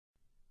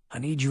"I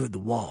need you at the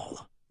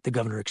wall," the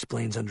governor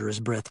explains under his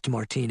breath to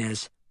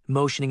Martinez,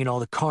 motioning at all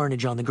the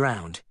carnage on the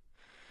ground.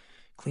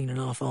 "Cleaning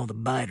off all the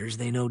biters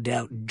they no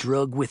doubt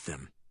drug with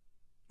them."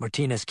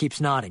 Martinez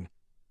keeps nodding.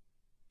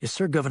 "Yes,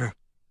 sir, Governor.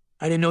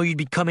 I didn't know you'd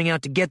be coming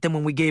out to get them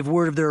when we gave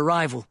word of their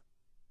arrival.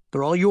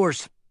 They're all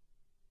yours."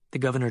 The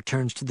governor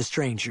turns to the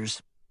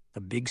strangers, a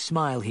big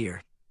smile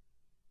here.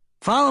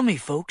 "Follow me,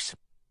 folks.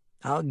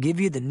 I'll give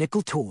you the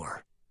nickel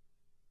tour."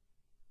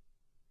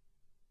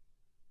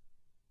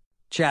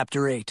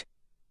 Chapter 8.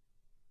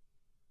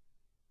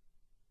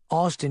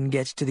 Austin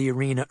gets to the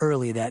arena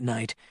early that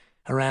night,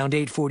 around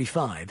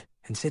 8:45,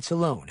 and sits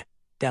alone,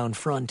 down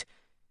front,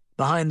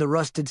 behind the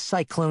rusted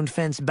cyclone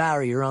fence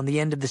barrier on the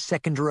end of the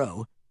second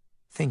row,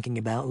 thinking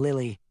about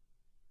Lily.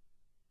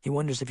 He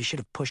wonders if he should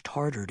have pushed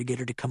harder to get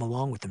her to come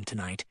along with him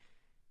tonight.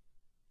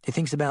 He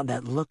thinks about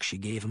that look she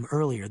gave him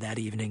earlier that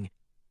evening,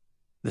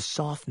 the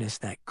softness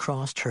that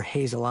crossed her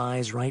hazel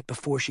eyes right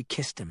before she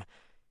kissed him,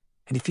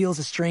 and he feels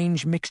a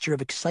strange mixture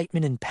of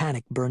excitement and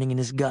panic burning in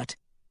his gut.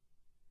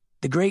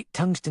 The great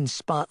tungsten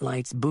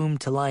spotlights boom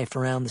to life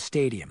around the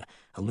stadium,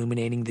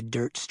 illuminating the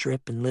dirt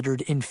strip and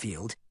littered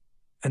infield,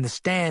 and the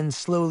stands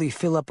slowly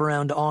fill up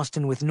around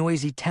Austin with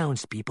noisy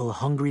townspeople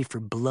hungry for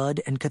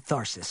blood and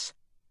catharsis.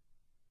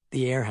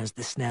 The air has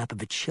the snap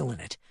of a chill in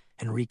it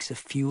and reeks of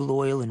fuel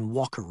oil and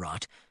walker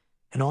rot,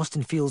 and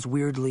Austin feels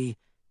weirdly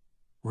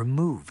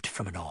removed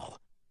from it all.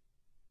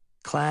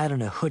 Clad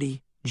in a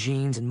hoodie,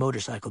 jeans, and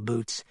motorcycle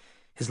boots,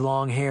 his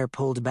long hair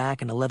pulled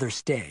back in a leather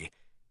stay,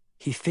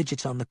 he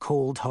fidgets on the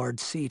cold, hard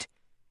seat,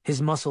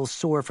 his muscles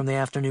sore from the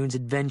afternoon's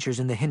adventures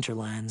in the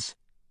hinterlands.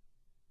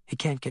 He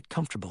can't get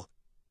comfortable.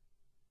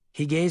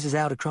 He gazes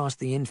out across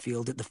the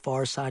infield at the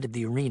far side of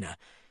the arena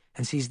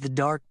and sees the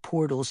dark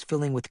portals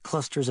filling with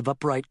clusters of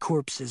upright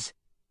corpses,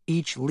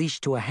 each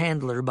leashed to a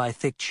handler by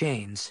thick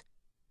chains.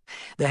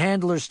 The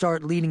handlers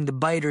start leading the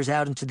biters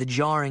out into the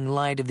jarring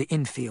light of the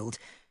infield,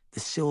 the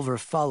silver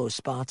follow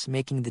spots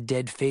making the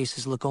dead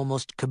faces look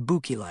almost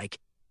kabuki-like,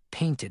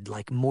 painted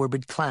like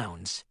morbid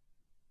clowns.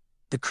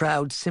 The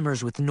crowd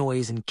simmers with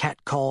noise and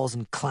catcalls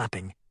and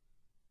clapping.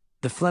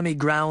 The phlegmy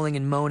growling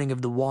and moaning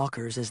of the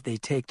walkers as they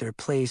take their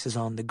places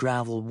on the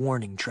gravel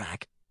warning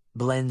track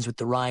blends with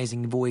the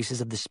rising voices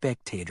of the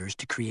spectators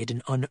to create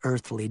an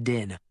unearthly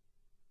din.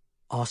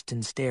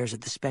 Austin stares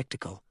at the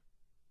spectacle.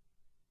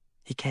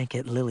 He can't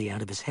get Lily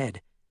out of his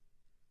head.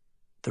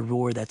 The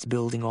roar that's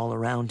building all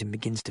around him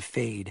begins to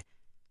fade,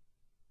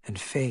 and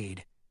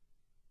fade,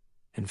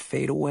 and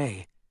fade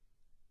away,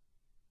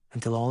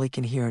 until all he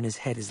can hear in his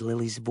head is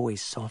Lily's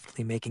voice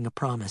softly making a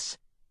promise.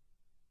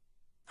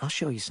 "I'll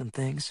show you some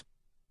things.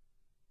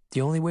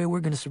 The only way we're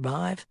going to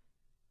survive?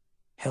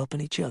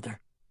 Helping each other."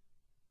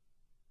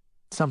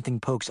 Something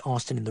pokes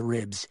Austin in the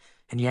ribs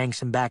and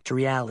yanks him back to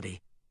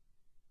reality.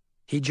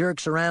 He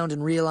jerks around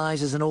and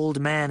realizes an old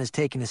man has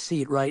taken a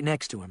seat right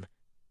next to him.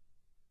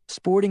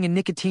 Sporting a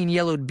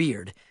nicotine-yellowed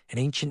beard, an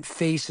ancient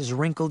face as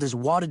wrinkled as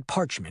wadded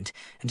parchment,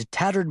 and a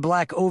tattered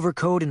black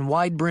overcoat and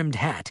wide-brimmed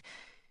hat,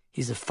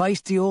 he's a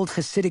feisty old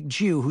Hasidic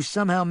Jew who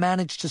somehow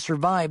managed to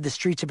survive the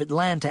streets of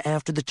Atlanta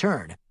after the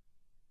turn.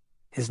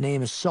 His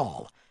name is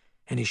Saul,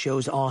 and he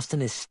shows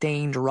Austin his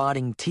stained,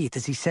 rotting teeth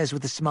as he says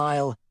with a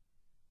smile,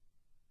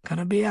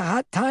 "Gonna be a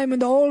hot time in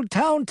the old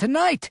town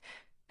tonight,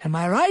 am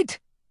I right?"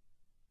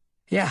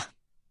 "Yeah,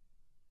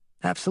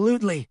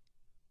 absolutely."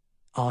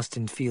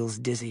 Austin feels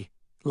dizzy,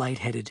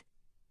 lightheaded.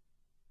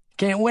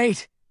 "Can't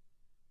wait."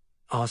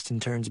 Austin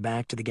turns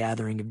back to the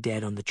gathering of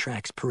dead on the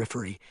track's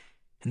periphery,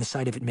 and the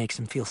sight of it makes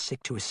him feel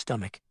sick to his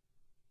stomach.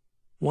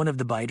 One of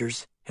the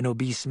biters, an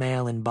obese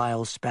male in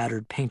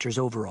bile-spattered painter's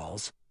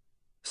overalls,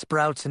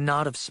 sprouts a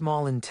knot of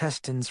small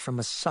intestines from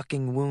a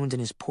sucking wound in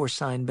his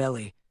porcine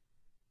belly.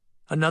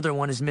 Another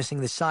one is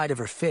missing the side of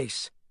her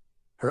face,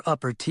 her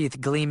upper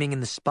teeth gleaming in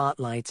the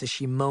spotlights as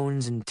she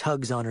moans and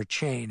tugs on her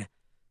chain.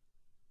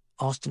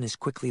 Austin is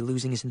quickly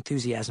losing his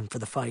enthusiasm for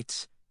the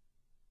fights.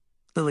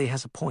 Lily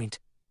has a point.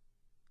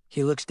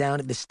 He looks down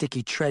at the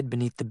sticky tread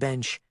beneath the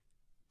bench,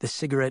 the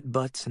cigarette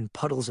butts and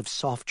puddles of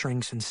soft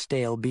drinks and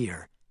stale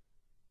beer.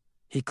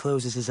 He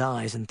closes his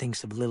eyes and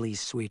thinks of Lily's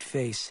sweet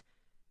face,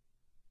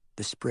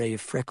 the spray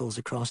of freckles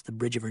across the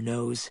bridge of her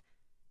nose,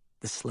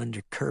 the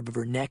slender curve of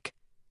her neck.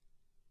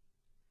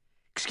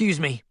 "Excuse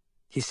me,"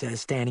 he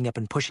says, standing up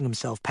and pushing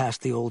himself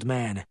past the old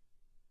man.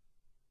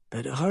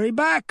 "Better hurry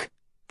back,"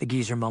 the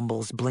geezer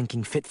mumbles,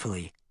 blinking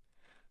fitfully.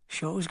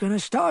 "Show's gonna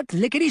start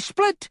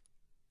lickety-split."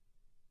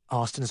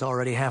 Austin's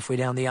already halfway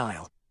down the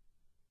aisle.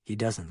 He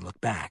doesn't look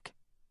back.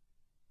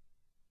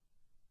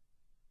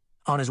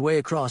 On his way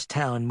across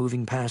town,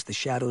 moving past the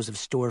shadows of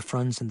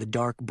storefronts and the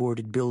dark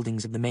boarded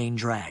buildings of the main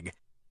drag,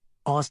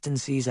 Austin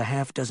sees a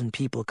half-dozen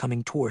people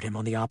coming toward him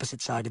on the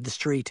opposite side of the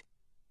street.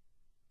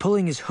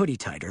 Pulling his hoodie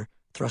tighter,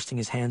 thrusting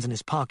his hands in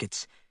his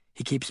pockets,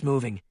 he keeps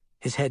moving,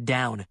 his head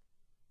down.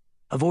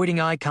 Avoiding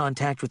eye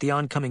contact with the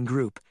oncoming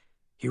group,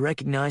 he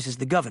recognizes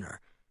the governor,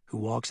 who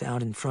walks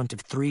out in front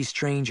of three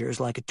strangers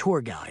like a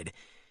tour guide,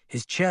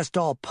 his chest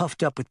all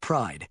puffed up with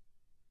pride.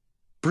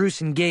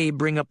 Bruce and Gabe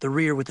bring up the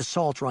rear with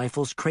assault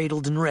rifles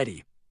cradled and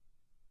ready.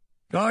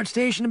 Guard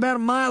station about a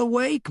mile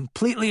away,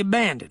 completely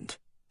abandoned,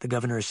 the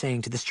governor is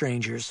saying to the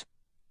strangers.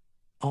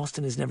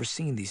 Austin has never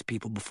seen these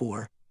people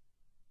before.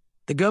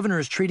 The governor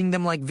is treating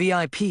them like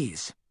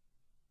VIPs.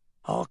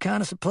 All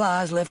kind of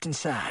supplies left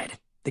inside,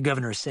 the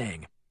governor is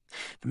saying.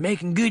 They're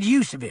making good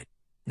use of it.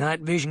 Night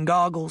vision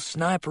goggles,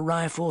 sniper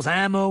rifles,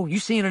 ammo, you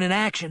seen it in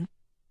action.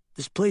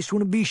 This place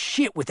wouldn't be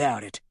shit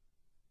without it.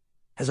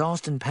 As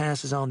Austin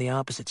passes on the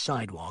opposite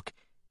sidewalk,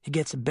 he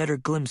gets a better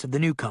glimpse of the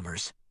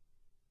newcomers.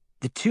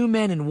 The 2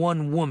 men and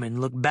 1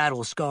 woman look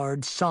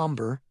battle-scarred,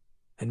 somber,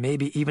 and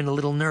maybe even a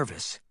little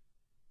nervous.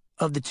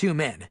 Of the 2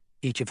 men,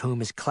 each of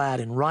whom is clad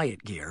in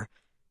riot gear,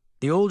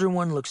 the older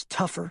one looks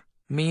tougher,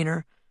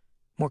 meaner,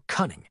 more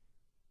cunning.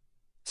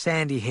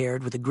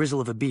 Sandy-haired with a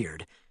grizzle of a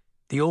beard,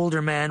 the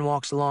older man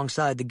walks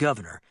alongside the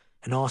governor,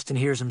 and Austin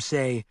hears him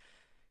say,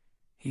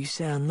 "You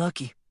sound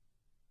lucky.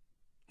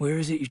 Where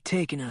is it you're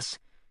taking us?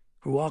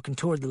 We're walking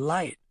toward the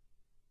light.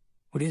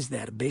 What is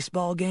that, a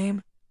baseball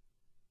game?"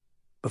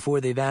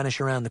 Before they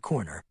vanish around the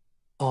corner,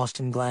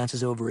 Austin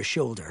glances over his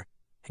shoulder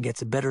and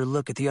gets a better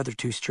look at the other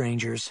 2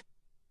 strangers.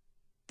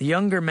 The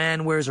younger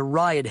man wears a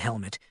riot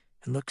helmet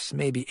and looks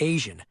maybe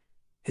Asian,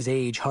 his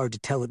age hard to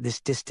tell at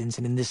this distance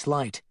and in this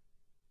light.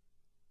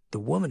 The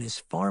woman is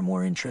far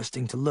more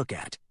interesting to look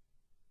at.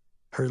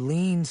 Her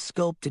lean,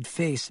 sculpted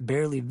face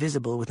barely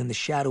visible within the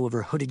shadow of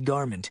her hooded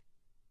garment.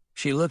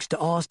 She looks to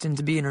Austin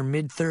to be in her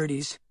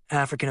mid-30s,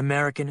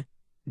 African-American,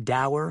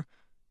 dour,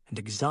 and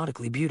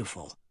exotically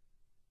beautiful.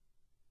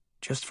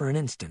 Just for an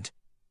instant,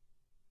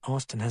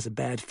 Austin has a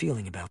bad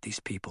feeling about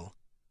these people.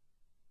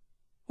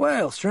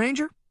 "Well,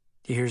 stranger,"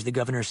 he hears the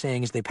governor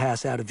saying as they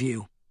pass out of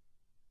view,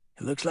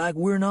 "it looks like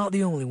we're not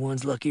the only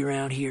ones lucky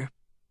around here.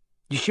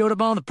 You showed up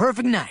on the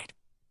perfect night.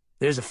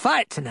 There's a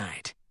fight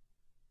tonight."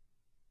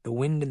 The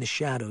wind and the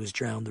shadows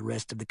drown the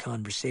rest of the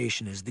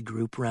conversation as the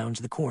group rounds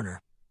the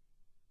corner.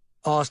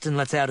 Austin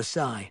lets out a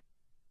sigh,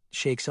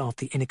 shakes off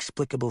the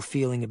inexplicable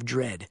feeling of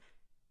dread,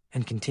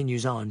 and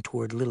continues on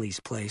toward Lily's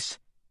place.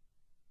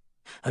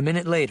 A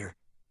minute later,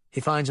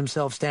 he finds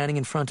himself standing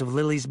in front of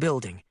Lily's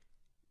building.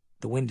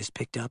 The wind has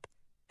picked up,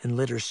 and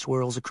litter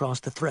swirls across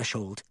the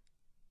threshold.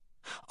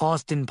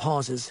 Austin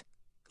pauses,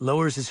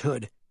 lowers his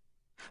hood,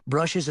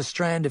 brushes a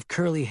strand of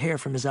curly hair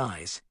from his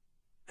eyes,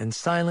 and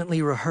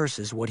silently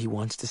rehearses what he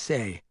wants to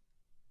say.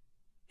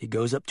 He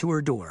goes up to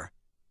her door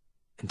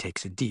and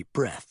takes a deep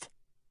breath.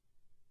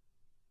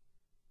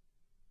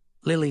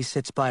 Lily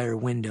sits by her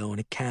window in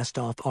a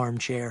cast-off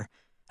armchair,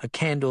 a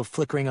candle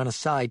flickering on a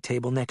side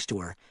table next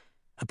to her,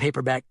 a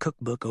paperback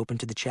cookbook open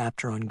to the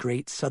chapter on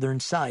great southern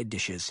side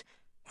dishes,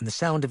 when the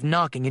sound of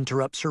knocking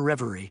interrupts her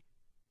reverie.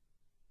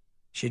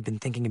 She had been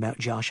thinking about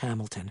Josh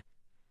Hamilton,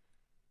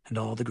 and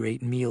all the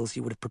great meals he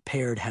would have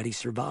prepared had he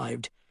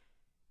survived,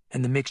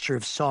 and the mixture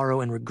of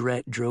sorrow and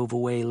regret drove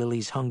away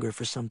Lily's hunger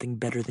for something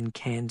better than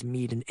canned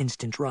meat and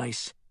instant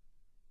rice.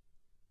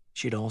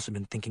 She had also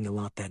been thinking a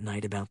lot that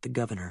night about the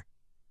governor.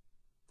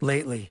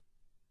 Lately,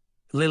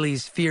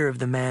 Lily's fear of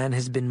the man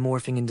has been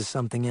morphing into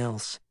something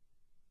else.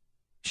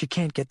 She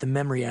can't get the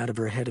memory out of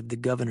her head of the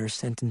governor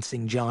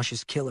sentencing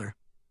Josh's killer,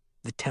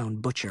 the town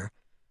butcher,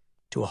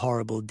 to a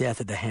horrible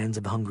death at the hands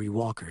of hungry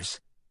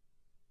walkers.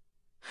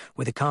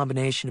 With a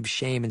combination of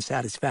shame and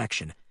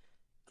satisfaction,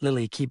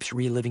 Lily keeps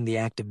reliving the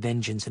act of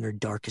vengeance in her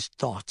darkest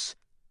thoughts.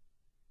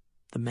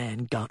 The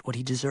man got what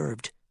he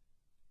deserved.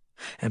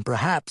 And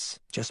perhaps,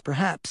 just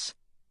perhaps,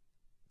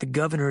 the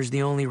governor is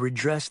the only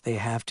redress they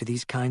have to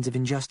these kinds of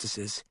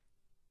injustices.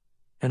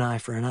 An eye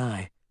for an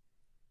eye.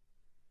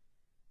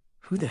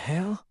 "Who the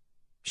hell?"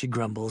 she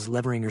grumbles,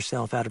 levering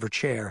herself out of her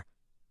chair.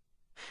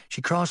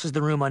 She crosses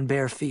the room on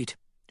bare feet,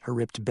 her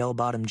ripped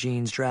bell-bottom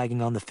jeans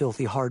dragging on the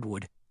filthy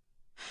hardwood.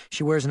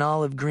 She wears an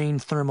olive-green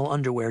thermal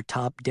underwear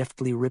top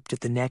deftly ripped at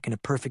the neck in a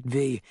perfect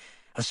V,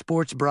 a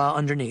sports bra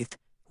underneath,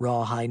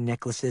 rawhide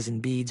necklaces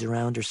and beads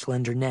around her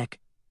slender neck.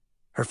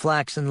 Her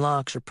flaxen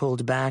locks are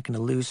pulled back in a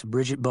loose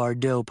Brigitte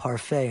Bardot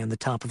parfait on the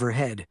top of her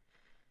head.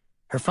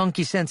 Her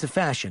funky sense of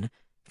fashion,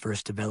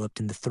 first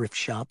developed in the thrift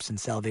shops and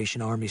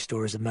Salvation Army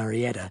stores of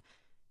Marietta,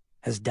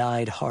 has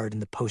died hard in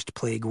the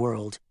post-plague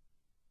world.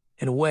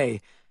 In a way,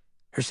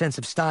 her sense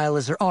of style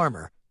is her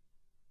armor,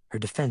 her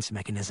defense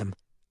mechanism.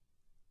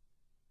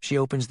 She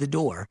opens the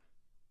door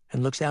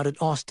and looks out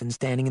at Austin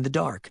standing in the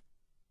dark.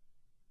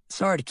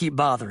 "Sorry to keep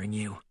bothering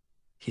you,"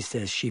 he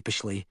says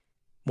sheepishly,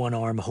 one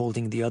arm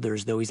holding the other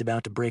as though he's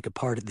about to break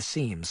apart at the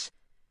seams.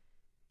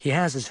 He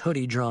has his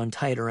hoodie drawn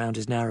tight around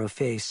his narrow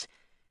face,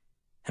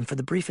 and for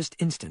the briefest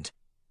instant,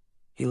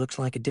 he looks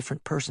like a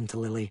different person to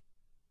Lily.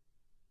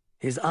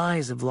 His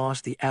eyes have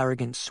lost the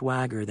arrogant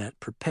swagger that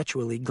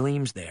perpetually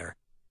gleams there.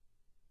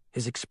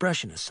 His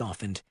expression has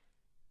softened,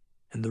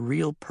 and the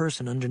real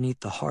person underneath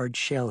the hard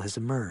shell has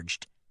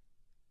emerged.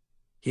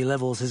 He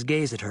levels his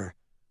gaze at her.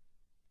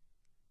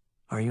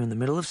 "Are you in the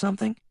middle of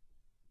something?"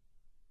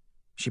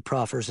 She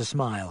proffers a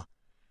smile.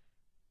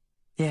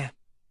 "Yeah.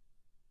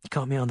 You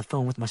caught me on the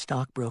phone with my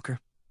stockbroker,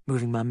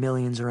 moving my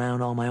millions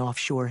around all my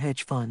offshore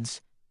hedge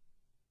funds."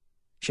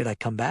 "Should I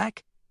come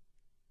back?"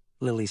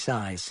 Lily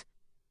sighs.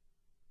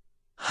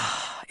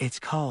 It's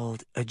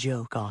called a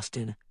joke,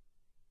 Austin.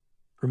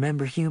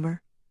 Remember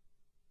humor?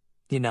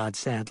 He nods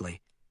sadly.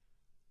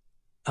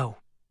 Oh.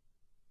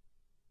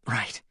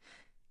 Right.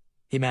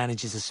 He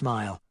manages a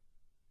smile.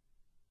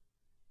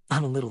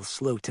 I'm a little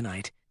slow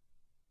tonight.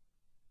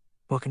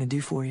 What can I do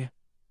for you?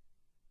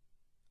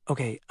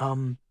 Okay,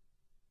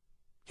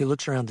 He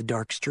looks around the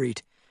dark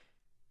street.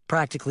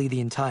 Practically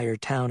the entire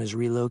town is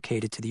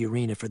relocated to the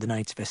arena for the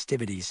night's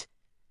festivities.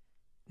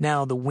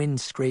 Now the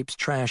wind scrapes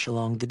trash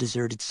along the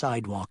deserted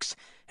sidewalks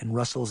and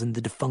rustles in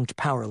the defunct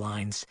power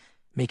lines,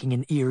 making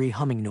an eerie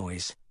humming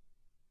noise.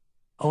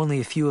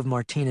 Only a few of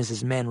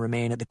Martinez's men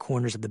remain at the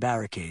corners of the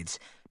barricades,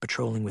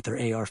 patrolling with their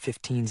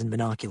AR-15s and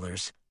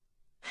binoculars.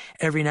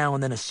 Every now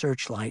and then a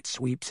searchlight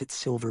sweeps its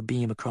silver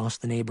beam across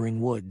the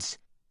neighboring woods.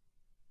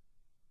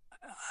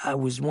 I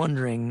was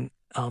wondering,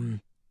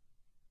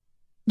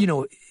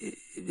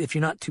 if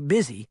you're not too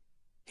busy,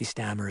 he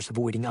stammers,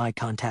 avoiding eye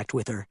contact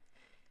with her.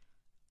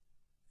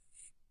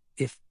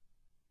 If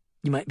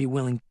you might be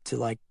willing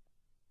to,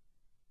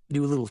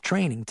 do a little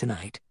training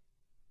tonight.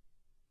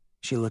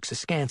 She looks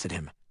askance at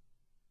him.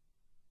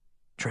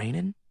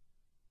 Training?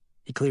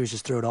 He clears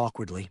his throat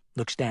awkwardly,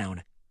 looks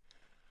down.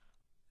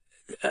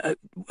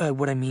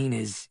 What I mean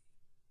is,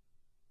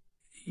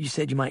 you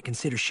said you might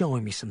consider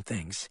showing me some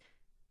things.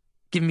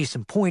 Giving me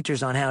some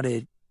pointers on how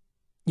to,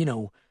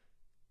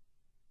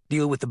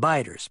 deal with the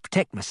biters,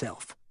 protect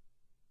myself.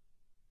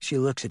 She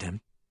looks at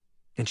him,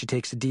 and she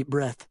takes a deep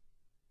breath.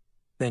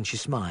 Then she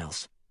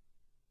smiles.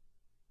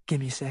 Give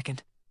me a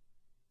second.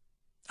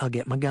 I'll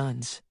get my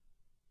guns.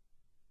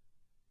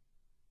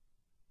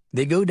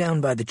 They go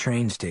down by the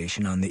train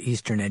station on the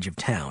eastern edge of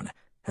town,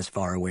 as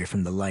far away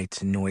from the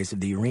lights and noise of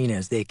the arena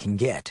as they can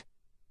get.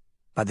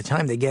 By the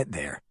time they get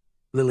there,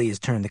 Lily has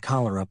turned the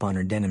collar up on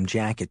her denim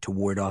jacket to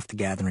ward off the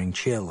gathering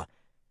chill.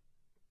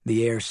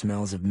 The air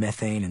smells of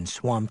methane and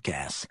swamp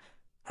gas,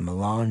 a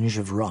melange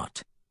of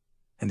rot,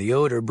 and the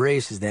odor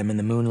braces them in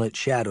the moonlit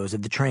shadows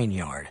of the train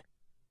yard.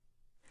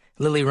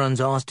 Lily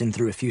runs Austin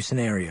through a few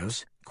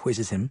scenarios,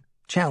 quizzes him,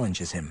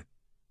 challenges him.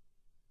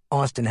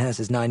 Austin has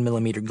his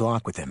 9mm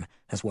Glock with him,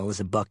 as well as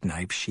a buck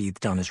knife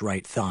sheathed on his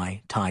right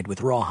thigh, tied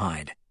with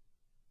rawhide.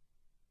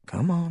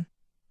 Come on,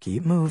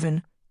 keep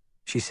moving,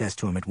 she says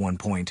to him at one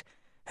point,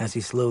 as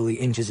he slowly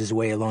inches his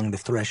way along the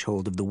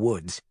threshold of the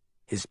woods,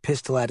 his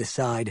pistol at his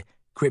side,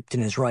 gripped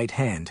in his right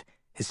hand,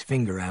 his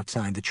finger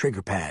outside the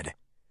trigger pad.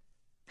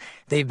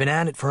 They've been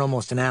at it for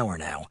almost an hour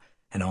now,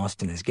 and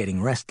Austin is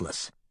getting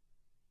restless.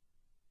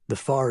 The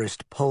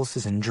forest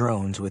pulses and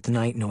drones with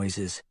night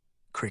noises,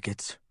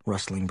 crickets,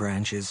 rustling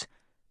branches,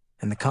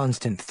 and the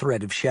constant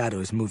thread of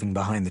shadows moving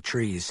behind the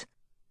trees.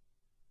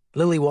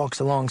 Lily walks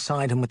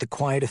alongside him with the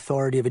quiet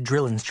authority of a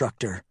drill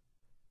instructor.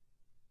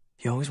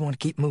 You always want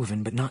to keep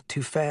moving, but not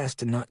too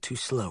fast and not too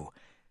slow.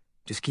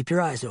 Just keep your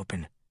eyes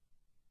open.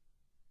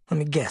 Let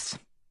me guess.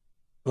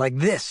 Like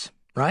this,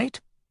 right?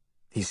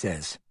 He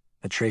says,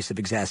 a trace of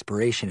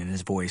exasperation in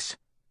his voice.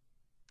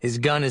 His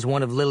gun is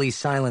one of Lily's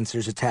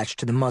silencers attached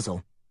to the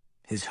muzzle.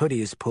 His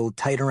hoodie is pulled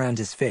tight around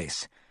his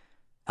face.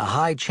 A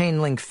high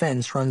chain-link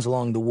fence runs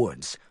along the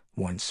woods,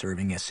 once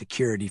serving as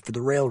security for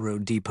the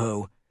railroad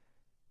depot.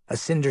 A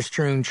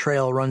cinder-strewn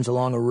trail runs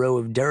along a row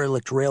of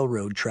derelict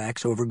railroad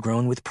tracks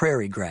overgrown with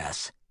prairie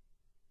grass.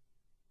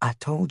 I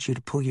told you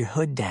to pull your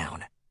hood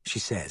down, she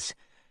says.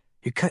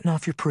 You're cutting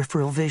off your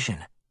peripheral vision.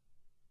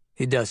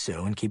 He does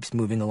so and keeps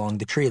moving along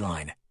the tree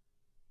line.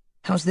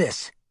 How's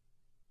this?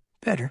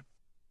 Better.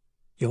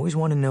 You always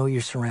want to know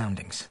your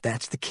surroundings.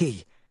 That's the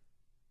key.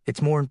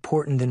 It's more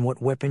important than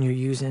what weapon you're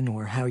using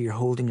or how you're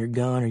holding your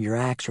gun or your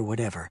axe or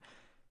whatever.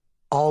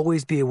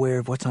 Always be aware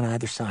of what's on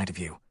either side of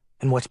you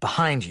and what's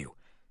behind you,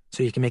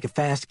 so you can make a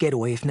fast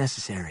getaway if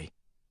necessary.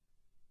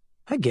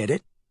 I get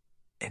it.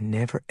 And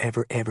never,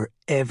 ever, ever,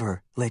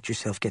 ever let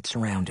yourself get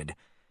surrounded.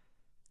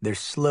 They're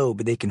slow,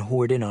 but they can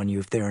hoard in on you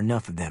if there are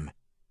enough of them.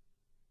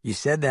 You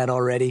said that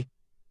already.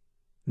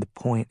 The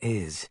point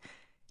is,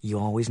 you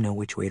always know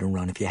which way to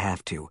run if you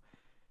have to.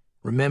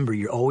 Remember,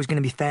 you're always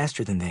going to be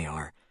faster than they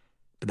are,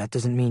 but that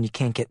doesn't mean you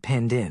can't get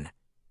penned in.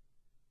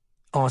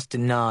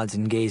 Austin nods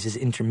and gazes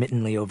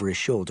intermittently over his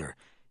shoulder,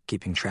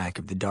 keeping track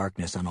of the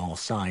darkness on all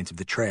sides of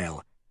the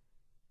trail.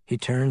 He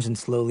turns and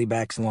slowly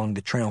backs along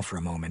the trail for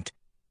a moment,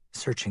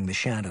 searching the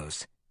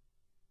shadows.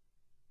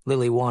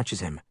 Lily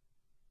watches him.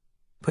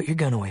 Put your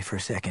gun away for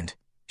a second,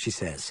 she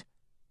says.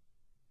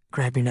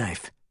 Grab your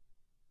knife.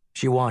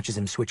 She watches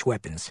him switch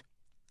weapons.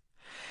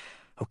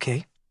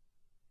 Okay,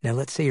 now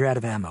let's say you're out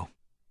of ammo.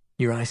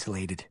 You're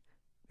isolated,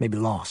 maybe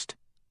lost.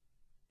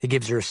 He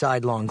gives her a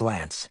sidelong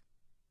glance.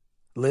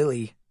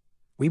 Lily,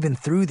 we've been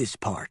through this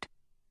part,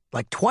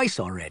 like twice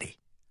already.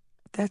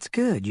 That's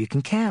good, you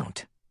can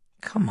count.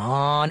 Come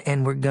on,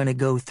 and we're gonna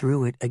go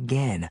through it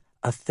again,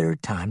 a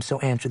third time, so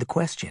answer the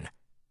question.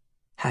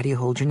 How do you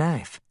hold your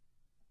knife?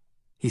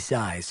 He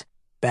sighs,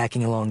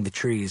 backing along the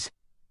trees,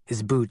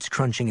 his boots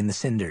crunching in the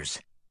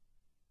cinders.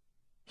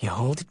 You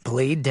hold it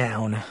blade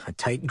down, a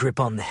tight grip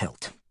on the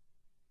hilt.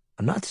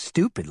 I'm not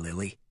stupid,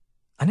 Lily.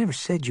 I never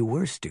said you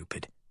were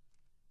stupid.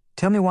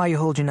 Tell me why you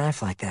hold your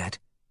knife like that.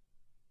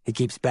 He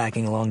keeps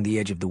backing along the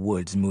edge of the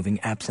woods, moving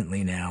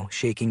absently now,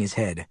 shaking his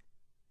head.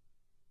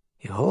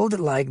 You hold it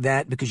like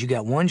that because you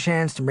got one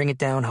chance to bring it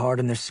down hard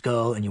on their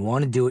skull and you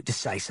want to do it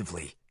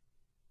decisively.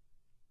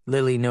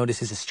 Lily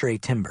notices a stray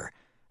timber,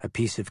 a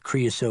piece of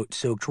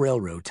creosote-soaked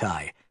railroad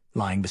tie,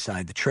 lying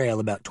beside the trail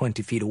about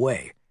 20 feet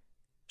away.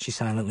 She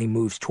silently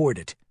moves toward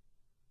it.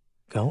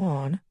 Go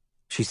on,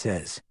 she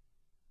says.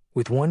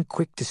 With one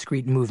quick,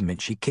 discreet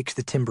movement, she kicks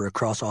the timber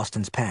across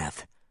Austin's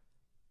path.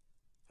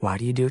 Why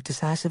do you do it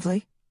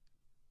decisively?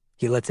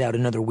 He lets out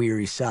another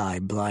weary sigh,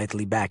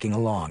 blithely backing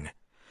along.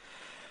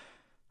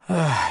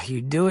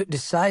 You do it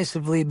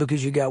decisively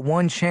because you got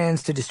one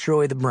chance to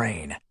destroy the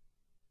brain.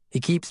 He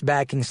keeps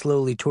backing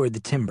slowly toward the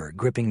timber,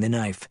 gripping the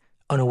knife,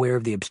 unaware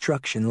of the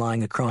obstruction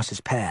lying across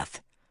his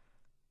path.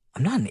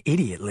 I'm not an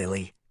idiot,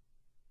 Lily.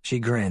 She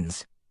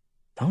grins.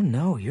 Oh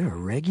no, you're a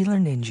regular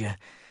ninja.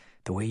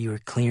 The way you were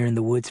clearing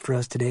the woods for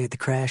us today at the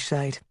crash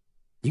site,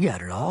 you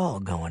got it all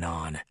going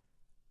on.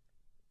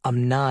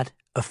 I'm not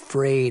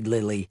afraid,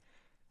 Lily.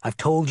 I've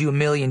told you a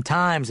million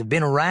times. I've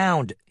been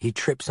around. He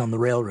trips on the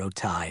railroad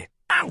tie.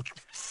 Ouch!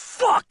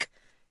 Fuck!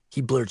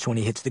 He blurts when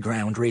he hits the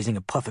ground, raising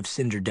a puff of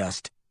cinder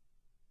dust.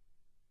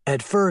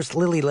 At first,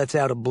 Lily lets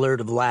out a blurt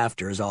of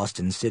laughter as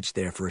Austin sits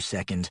there for a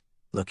second,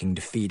 looking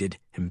defeated,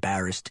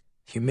 embarrassed,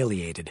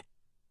 humiliated.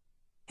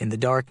 In the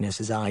darkness,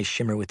 his eyes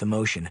shimmer with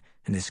emotion,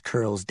 and his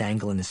curls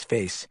dangle in his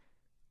face.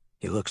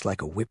 He looks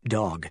like a whipped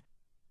dog.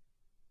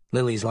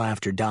 Lily's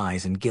laughter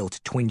dies, and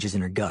guilt twinges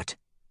in her gut.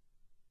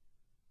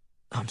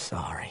 I'm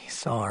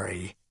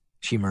sorry,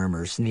 she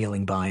murmurs,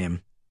 kneeling by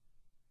him.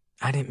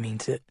 I didn't mean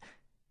to...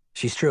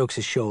 She strokes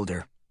his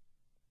shoulder.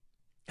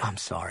 I'm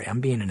sorry, I'm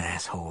being an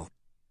asshole.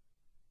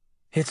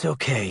 It's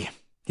okay,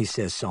 he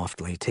says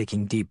softly,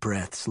 taking deep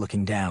breaths,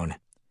 looking down.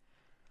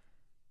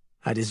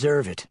 I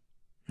deserve it.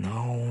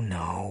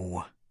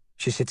 No.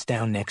 She sits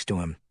down next to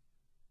him.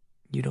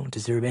 You don't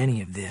deserve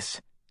any of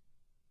this.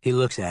 He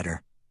looks at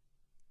her.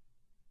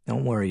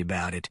 Don't worry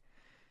about it.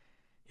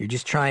 You're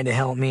just trying to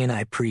help me, and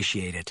I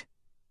appreciate it.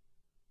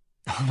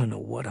 I don't know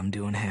what I'm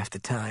doing half the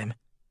time.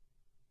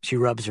 She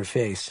rubs her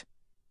face.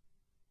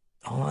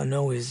 All I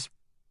know is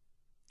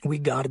we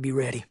gotta be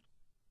ready.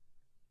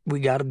 We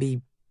gotta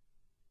be...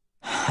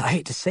 I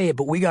hate to say it,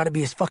 but we gotta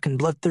be as fucking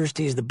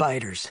bloodthirsty as the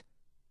biters.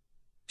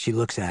 She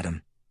looks at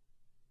him.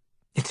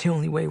 It's the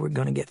only way we're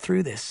gonna get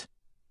through this.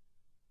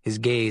 His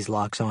gaze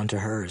locks onto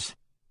hers.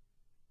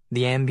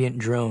 The ambient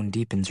drone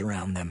deepens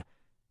around them,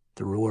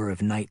 the roar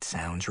of night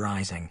sounds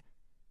rising.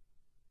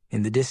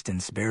 In the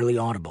distance, barely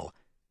audible,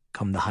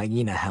 come the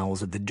hyena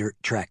howls of the dirt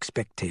track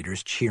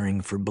spectators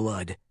cheering for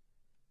blood.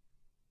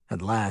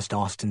 At last,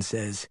 Austin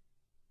says,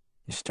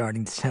 You're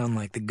starting to sound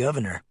like the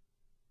governor.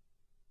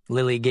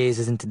 Lily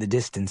gazes into the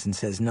distance and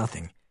says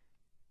nothing,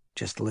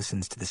 just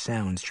listens to the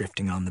sounds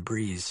drifting on the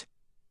breeze.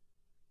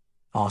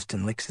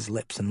 Austin licks his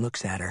lips and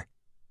looks at her.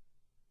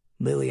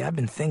 Lily, I've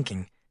been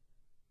thinking,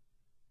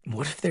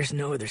 what if there's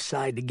no other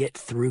side to get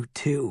through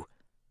to?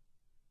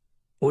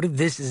 What if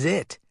this is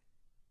it?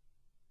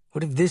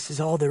 What if this is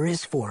all there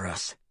is for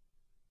us?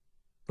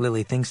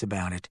 Lily thinks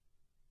about it.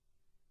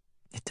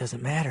 It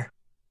doesn't matter.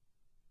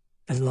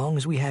 As long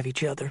as we have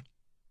each other,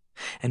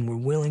 and we're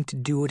willing to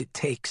do what it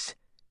takes,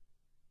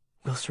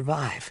 we'll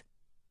survive.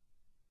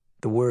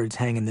 The words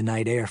hang in the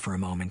night air for a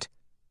moment.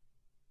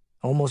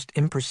 Almost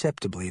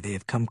imperceptibly, they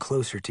have come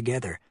closer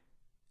together,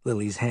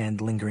 Lily's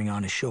hand lingering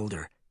on his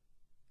shoulder,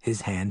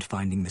 his hand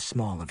finding the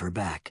small of her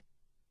back.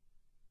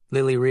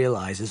 Lily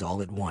realizes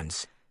all at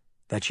once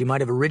that she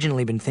might have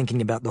originally been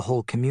thinking about the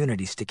whole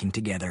community sticking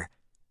together,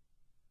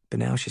 but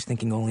now she's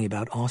thinking only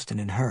about Austin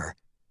and her.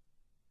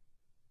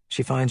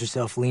 She finds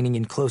herself leaning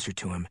in closer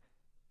to him,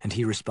 and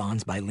he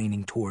responds by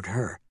leaning toward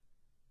her.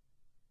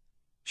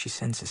 She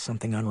senses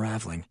something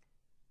unraveling,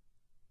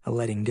 a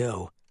letting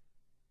go,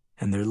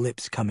 and their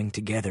lips coming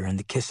together and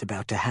the kiss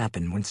about to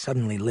happen when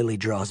suddenly Lily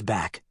draws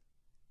back.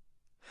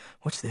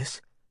 What's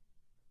this?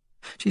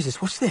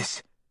 Jesus, what's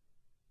this?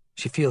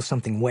 She feels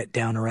something wet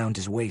down around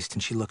his waist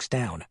and she looks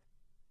down.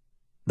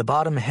 The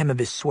bottom hem of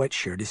his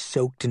sweatshirt is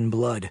soaked in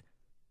blood.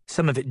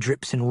 Some of it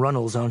drips and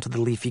runnels onto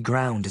the leafy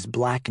ground as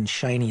black and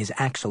shiny as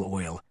axle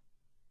oil.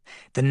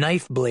 The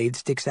knife blade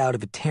sticks out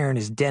of a tear in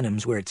his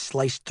denims where it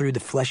sliced through the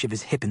flesh of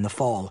his hip in the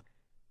fall.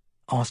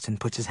 Austin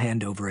puts his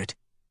hand over it.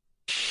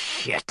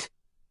 Shit,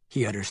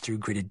 he utters through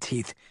gritted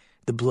teeth,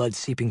 the blood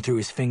seeping through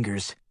his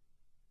fingers.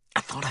 I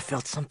thought I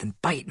felt something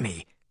bite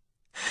me.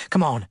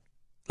 Come on.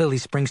 Lily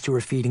springs to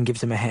her feet and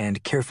gives him a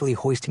hand, carefully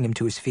hoisting him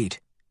to his feet.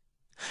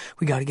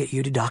 We gotta get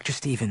you to Dr.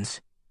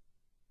 Stevens.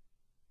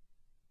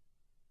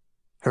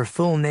 Her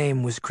full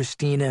name was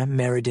Christina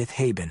Meredith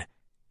Haben,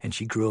 and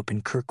she grew up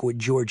in Kirkwood,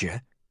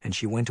 Georgia, and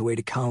she went away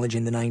to college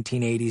in the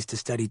 1980s to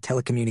study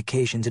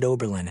telecommunications at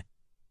Oberlin.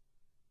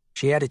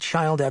 She had a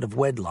child out of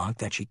wedlock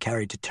that she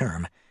carried to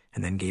term,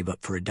 and then gave up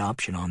for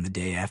adoption on the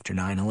day after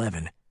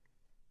 9/11.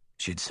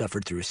 She had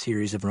suffered through a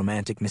series of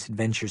romantic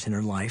misadventures in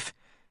her life,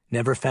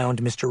 never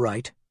found Mr.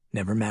 Right,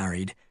 never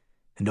married,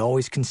 and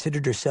always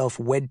considered herself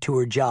wed to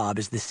her job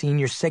as the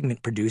senior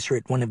segment producer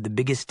at one of the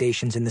biggest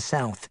stations in the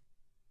South.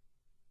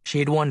 She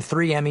had won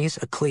 3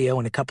 Emmys, a Clio,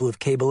 and a couple of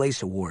Cable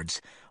Ace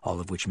Awards, all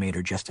of which made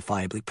her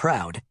justifiably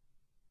proud.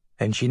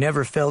 And she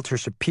never felt her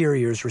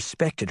superiors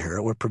respected her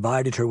or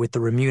provided her with the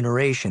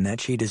remuneration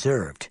that she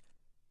deserved.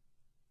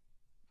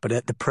 But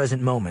at the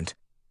present moment,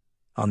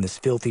 on this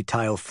filthy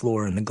tile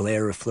floor in the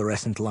glare of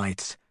fluorescent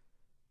lights,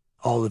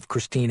 all of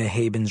Christina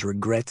Haben's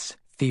regrets,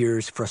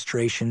 fears,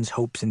 frustrations,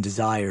 hopes, and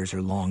desires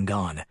are long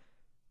gone,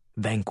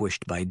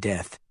 vanquished by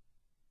death.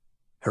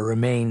 Her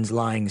remains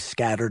lying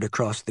scattered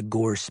across the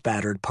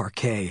gore-spattered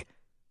parquet,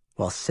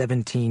 while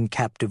 17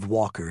 captive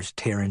walkers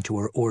tear into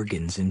her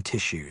organs and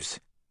tissues.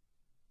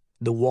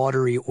 The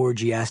watery,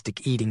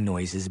 orgiastic eating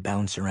noises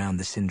bounce around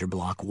the cinder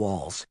block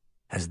walls,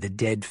 as the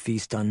dead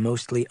feast on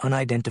mostly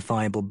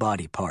unidentifiable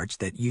body parts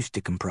that used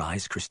to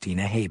comprise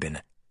Christina Haben.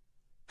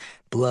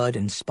 Blood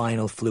and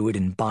spinal fluid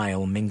and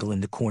bile mingle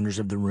in the corners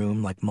of the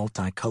room like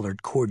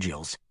multicolored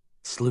cordials,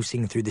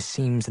 sluicing through the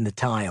seams in the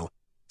tile,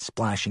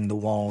 splashing the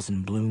walls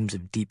in blooms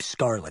of deep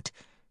scarlet,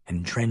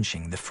 and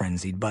drenching the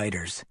frenzied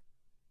biters.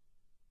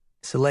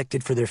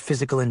 Selected for their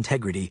physical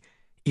integrity,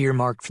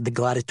 earmarked for the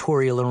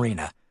gladiatorial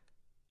arena,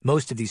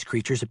 most of these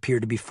creatures appear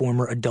to be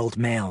former adult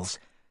males,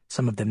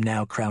 some of them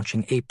now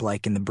crouching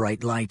ape-like in the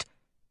bright light,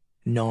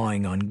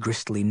 gnawing on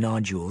gristly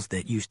nodules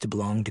that used to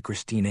belong to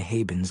Christina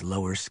Haben's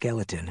lower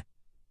skeleton.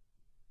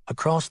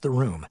 Across the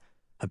room,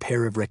 a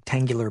pair of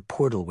rectangular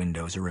portal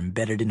windows are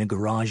embedded in a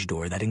garage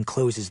door that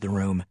encloses the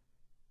room.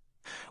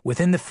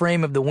 Within the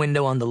frame of the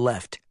window on the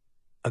left,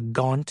 a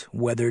gaunt,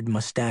 weathered,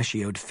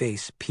 mustachioed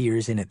face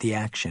peers in at the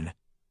action.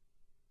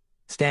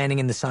 Standing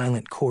in the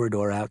silent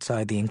corridor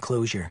outside the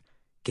enclosure,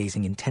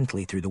 gazing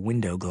intently through the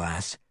window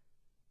glass,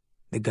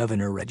 the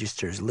governor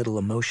registers little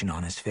emotion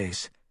on his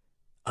face,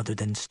 other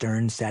than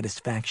stern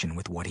satisfaction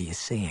with what he is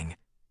seeing.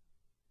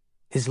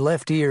 His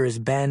left ear is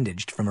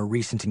bandaged from a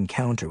recent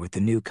encounter with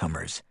the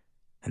newcomers,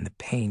 and the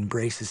pain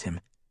braces him.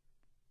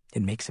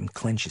 It makes him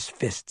clench his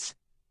fists.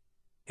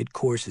 It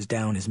courses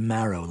down his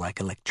marrow like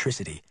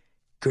electricity,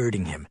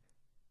 girding him,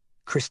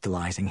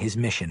 crystallizing his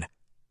mission.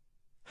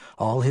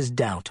 All his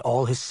doubt,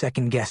 all his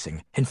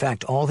second-guessing, in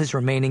fact, all his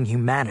remaining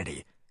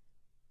humanity,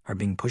 are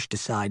being pushed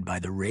aside by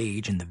the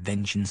rage and the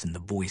vengeance and the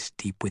voice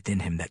deep within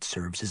him that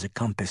serves as a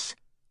compass.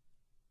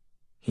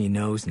 He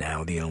knows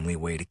now the only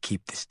way to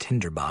keep this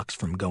tinderbox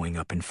from going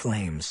up in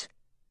flames.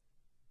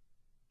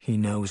 He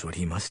knows what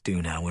he must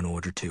do now in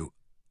order to...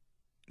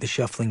 The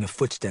shuffling of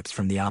footsteps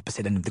from the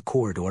opposite end of the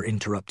corridor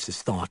interrupts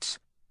his thoughts.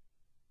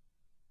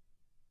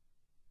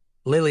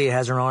 Lily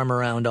has her arm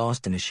around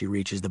Austin as she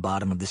reaches the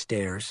bottom of the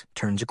stairs,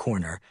 turns a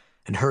corner,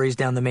 and hurries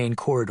down the main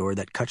corridor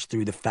that cuts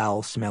through the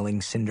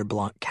foul-smelling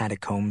cinder-block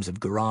catacombs of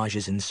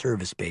garages and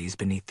service bays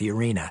beneath the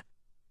arena.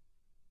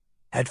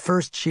 At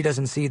first, she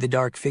doesn't see the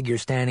dark figure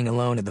standing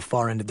alone at the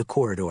far end of the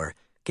corridor,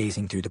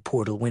 gazing through the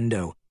portal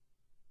window.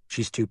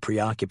 She's too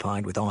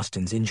preoccupied with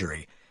Austin's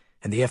injury,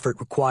 and the effort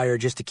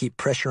required just to keep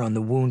pressure on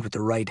the wound with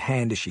the right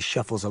hand as she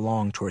shuffles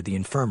along toward the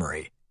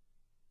infirmary.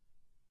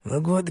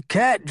 "Look what the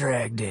cat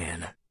dragged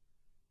in,"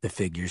 the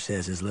figure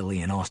says as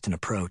Lily and Austin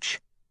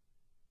approach.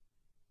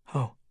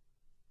 "Oh.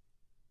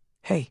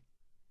 Hey,"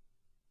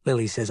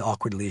 Lily says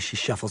awkwardly as she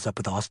shuffles up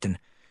with Austin,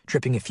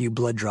 tripping a few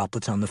blood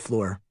droplets on the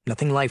floor,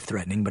 nothing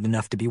life-threatening but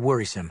enough to be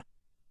worrisome.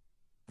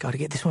 "Gotta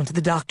get this one to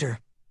the doctor."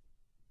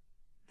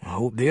 "I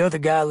hope the other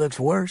guy looks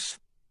worse,"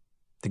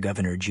 the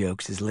governor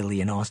jokes as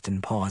Lily and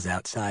Austin pause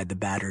outside the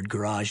battered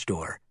garage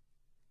door.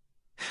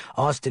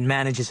 Austin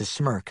manages a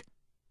smirk,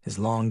 his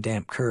long,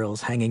 damp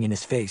curls hanging in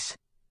his face.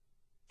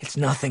 "It's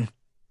nothing.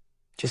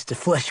 Just a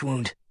flesh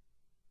wound.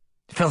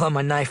 Fell on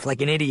my knife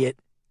like an idiot."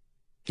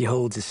 He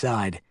holds his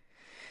side.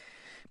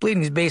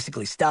 "Bleeding's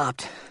basically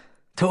stopped.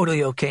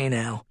 Totally okay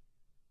now."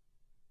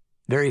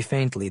 Very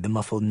faintly, the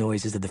muffled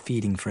noises of the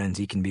feeding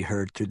frenzy can be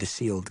heard through the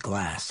sealed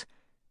glass.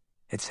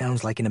 It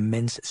sounds like an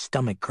immense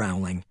stomach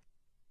growling.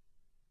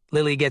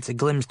 Lily gets a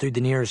glimpse through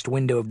the nearest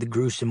window of the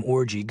gruesome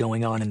orgy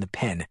going on in the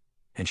pen,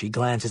 and she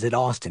glances at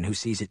Austin, who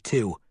sees it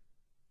too.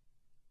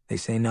 They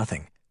say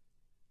nothing.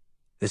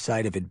 The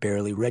sight of it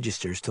barely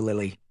registers to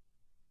Lily.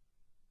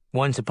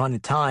 Once upon a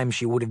time,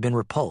 she would have been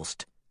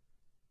repulsed.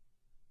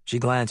 She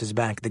glances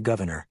back at the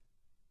governor.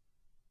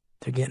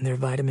 "They're getting their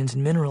vitamins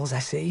and minerals, I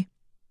see."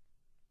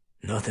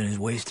 "Nothing is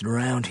wasted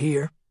around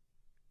here,"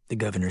 the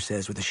governor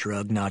says with a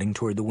shrug, nodding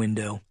toward the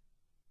window.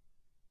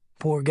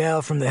 "Poor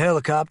gal from the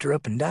helicopter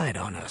up and died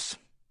on us.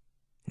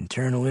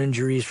 Internal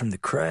injuries from the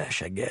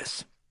crash, I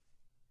guess.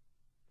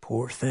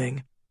 Poor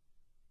thing."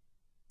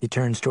 He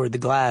turns toward the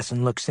glass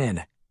and looks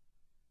in.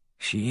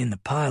 She and the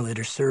pilot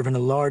are serving a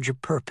larger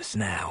purpose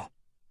now.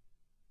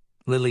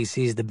 Lily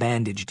sees the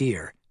bandaged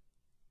ear.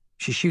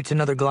 She shoots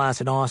another glass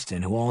at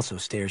Austin, who also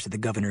stares at the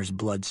governor's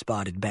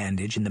blood-spotted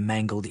bandage and the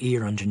mangled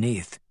ear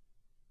underneath.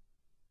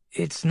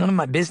 "It's none of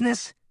my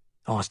business,"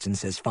 Austin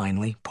says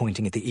finally,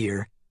 pointing at the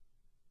ear.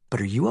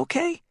 "But are you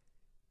okay?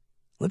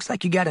 Looks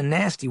like you got a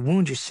nasty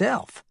wound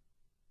yourself."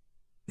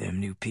 "Them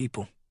new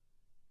people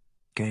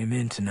came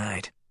in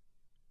tonight,"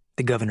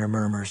 the governor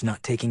murmurs,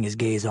 not taking his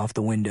gaze off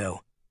the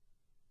window.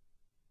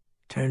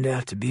 "Turned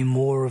out to be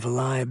more of a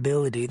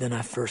liability than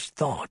I first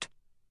thought."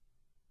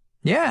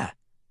 Yeah,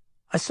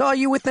 I saw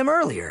you with them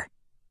earlier.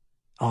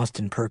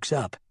 Austin perks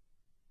up.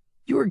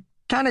 You were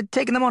kind of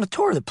taking them on a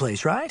tour of the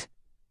place, right?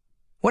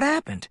 What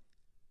happened?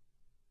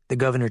 The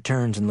governor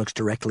turns and looks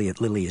directly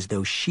at Lily as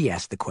though she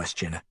asked the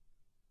question.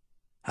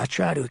 I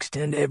try to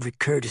extend every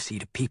courtesy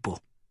to people.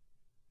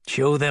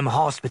 Show them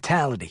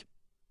hospitality.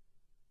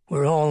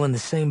 We're all in the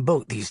same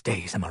boat these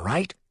days, am I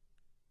right?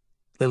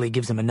 Lily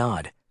gives him a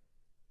nod.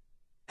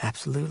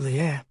 Absolutely,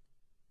 yeah.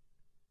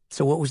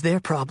 So what was their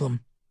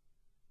problem?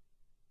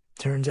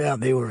 Turns out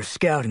they were a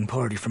scouting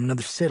party from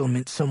another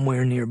settlement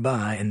somewhere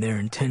nearby, and their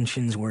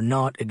intentions were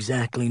not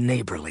exactly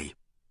neighborly.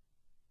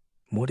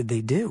 What did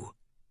they do?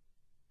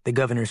 The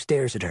governor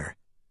stares at her.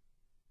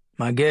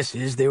 My guess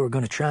is they were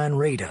going to try and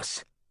raid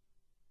us.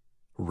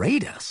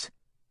 Raid us?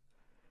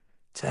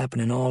 It's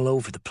happening all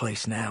over the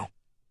place now.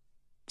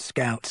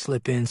 Scouts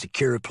slip in,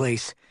 secure a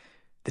place.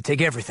 They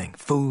take everything,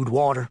 food,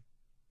 water,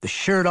 the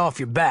shirt off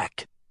your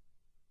back.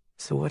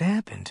 So what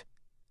happened?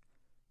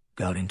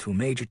 Got into a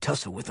major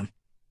tussle with them.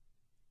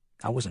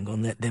 I wasn't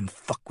gonna let them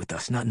fuck with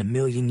us, not in a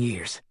million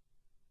years.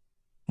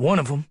 One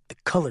of them, the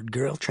colored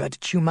girl, tried to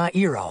chew my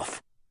ear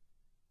off.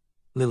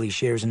 Lily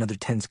shares another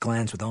tense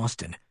glance with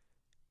Austin.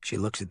 She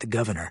looks at the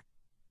governor.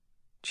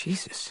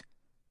 Jesus.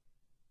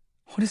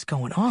 What is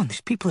going on?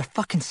 These people are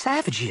fucking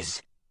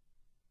savages.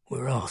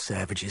 We're all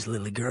savages,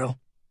 Lily girl.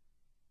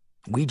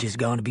 We just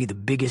gonna be the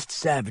biggest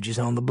savages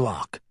on the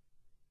block.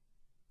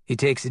 He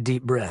takes a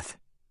deep breath.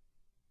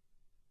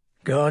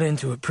 Got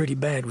into it pretty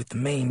bad with the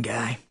main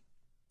guy.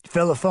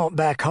 Fella fought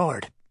back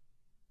hard.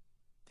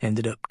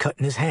 Ended up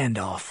cutting his hand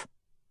off.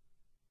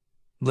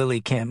 Lily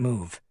can't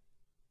move.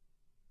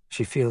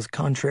 She feels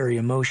contrary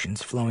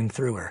emotions flowing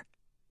through her,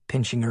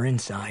 pinching her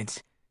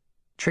insides,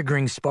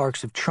 triggering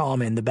sparks of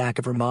trauma in the back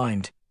of her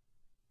mind.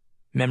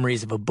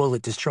 Memories of a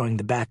bullet destroying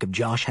the back of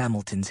Josh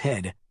Hamilton's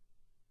head.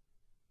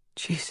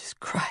 Jesus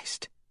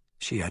Christ,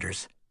 she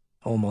utters,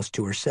 almost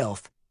to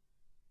herself.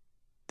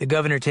 The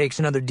governor takes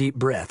another deep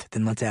breath,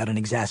 then lets out an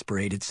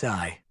exasperated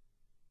sigh.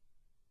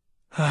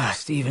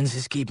 Stevens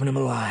is keeping him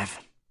alive.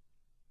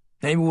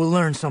 Maybe we'll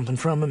learn something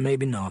from him,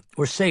 maybe not.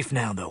 We're safe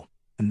now, though,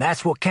 and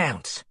that's what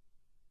counts.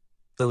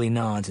 Lily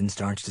nods and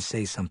starts to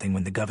say something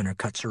when the governor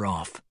cuts her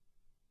off.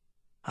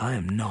 I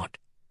am not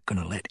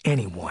gonna let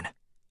anyone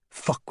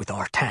fuck with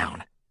our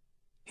town,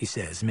 he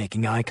says,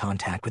 making eye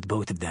contact with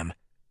both of them.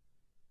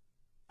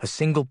 A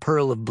single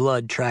pearl of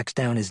blood tracks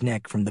down his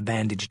neck from the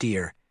bandaged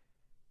ear.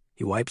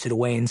 He wipes it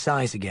away and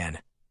sighs again.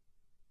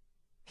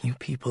 You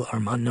people are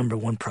my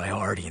 #1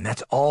 priority, and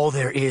that's all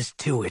there is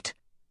to it.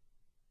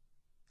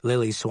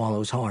 Lily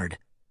swallows hard.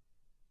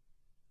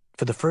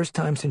 For the first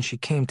time since she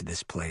came to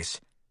this place,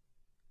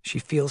 she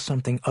feels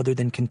something other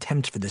than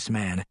contempt for this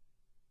man.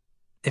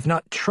 If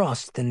not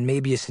trust, then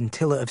maybe a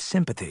scintilla of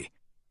sympathy.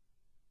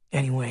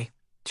 Anyway,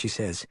 she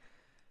says,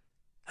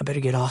 I better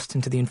get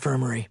Austin to the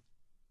infirmary.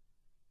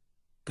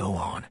 Go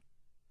on,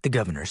 the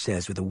governor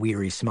says with a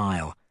weary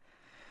smile.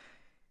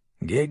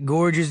 Get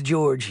Gorgeous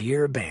George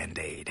here a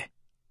Band-Aid.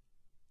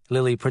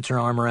 Lily puts her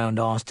arm around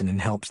Austin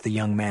and helps the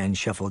young man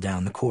shuffle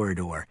down the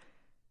corridor.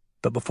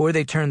 But before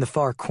they turn the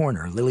far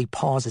corner, Lily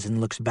pauses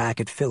and looks back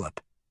at Philip.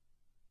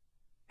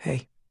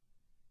 Hey,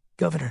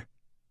 Governor,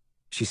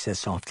 she says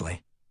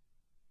softly.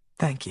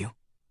 Thank you.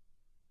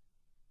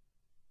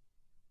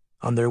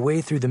 On their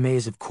way through the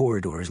maze of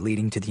corridors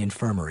leading to the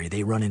infirmary,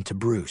 they run into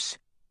Bruce.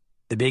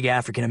 The big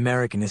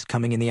African-American is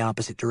coming in the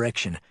opposite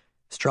direction,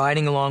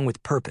 striding along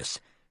with purpose,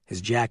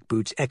 his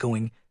jackboots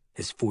echoing,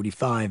 his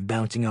 .45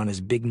 bouncing on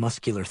his big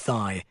muscular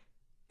thigh,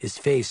 his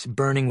face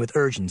burning with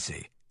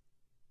urgency.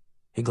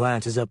 He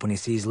glances up when he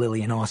sees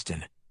Lily and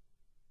Austin.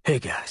 Hey,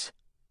 guys,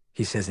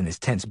 he says in his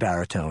tense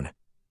baritone.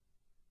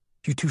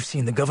 You two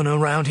seen the governor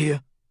around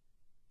here?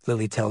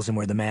 Lily tells him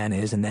where the man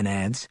is and then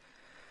adds,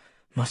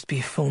 Must be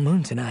a full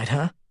moon tonight,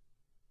 huh?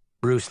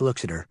 Bruce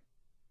looks at her,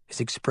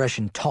 his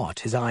expression taut,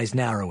 his eyes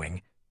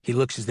narrowing. He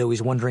looks as though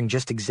he's wondering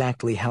just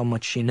exactly how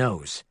much she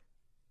knows.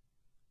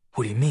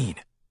 What do you mean?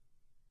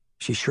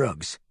 She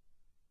shrugs.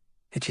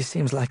 It just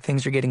seems like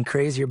things are getting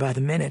crazier by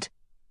the minute.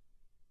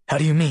 How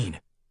do you mean?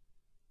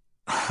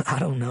 I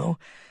don't know.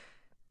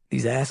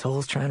 These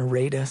assholes trying to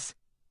raid us.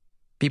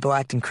 People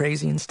acting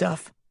crazy and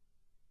stuff.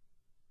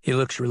 He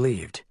looks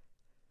relieved.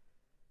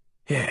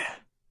 Yeah.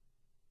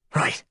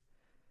 Right.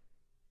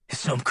 It's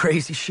some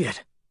crazy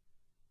shit.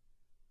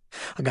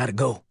 I gotta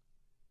go.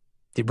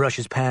 He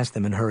brushes past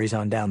them and hurries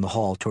on down the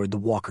hall toward the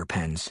Walker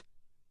pens.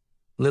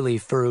 Lily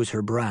furrows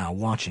her brow,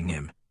 watching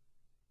him.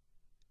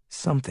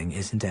 Something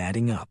isn't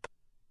adding up.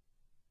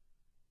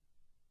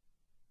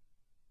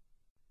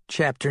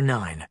 Chapter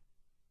 9.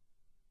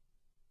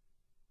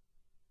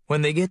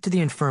 When they get to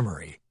the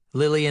infirmary,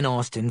 Lily and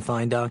Austin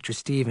find Dr.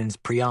 Stevens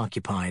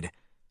preoccupied,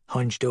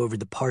 hunched over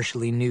the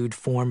partially nude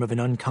form of an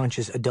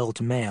unconscious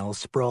adult male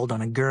sprawled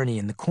on a gurney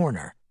in the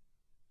corner.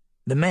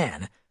 The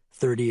man,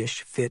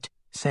 30-ish, fit,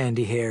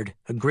 sandy-haired,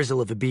 a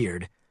grizzle of a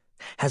beard,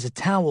 has a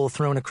towel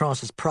thrown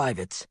across his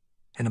privates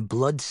and a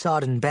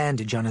blood-sodden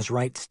bandage on his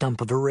right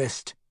stump of a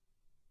wrist.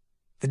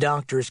 The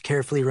doctor is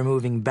carefully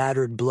removing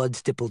battered,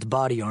 blood-stippled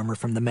body armor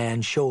from the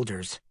man's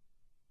shoulders.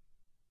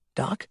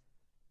 "Doc,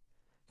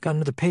 got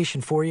another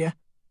patient for you,"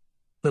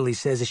 Lily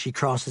says as she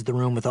crosses the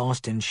room with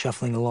Austin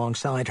shuffling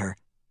alongside her.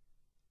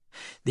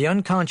 The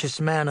unconscious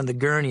man on the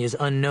gurney is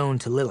unknown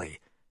to Lily,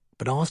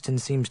 but Austin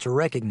seems to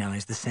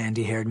recognize the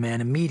sandy-haired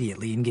man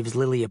immediately and gives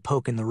Lily a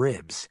poke in the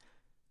ribs.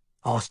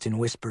 Austin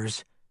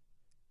whispers,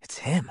 "It's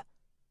him.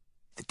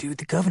 The dude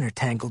the governor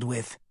tangled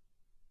with."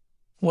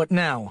 "What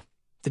now?"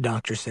 the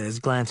doctor says,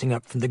 glancing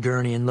up from the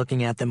gurney and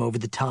looking at them over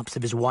the tops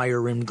of his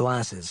wire-rimmed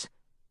glasses.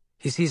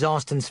 He sees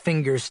Austin's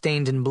fingers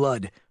stained in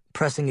blood,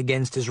 pressing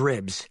against his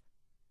ribs.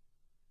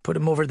 "Put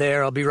him over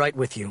there, I'll be right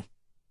with you."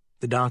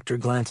 The doctor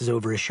glances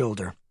over his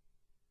shoulder.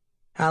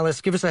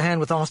 "Alice, give us a hand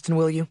with Austin,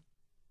 will you?"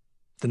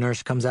 The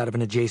nurse comes out of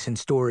an adjacent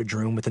storage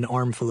room with an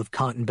armful of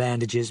cotton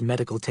bandages,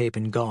 medical tape,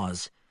 and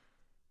gauze.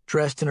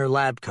 Dressed in her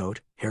lab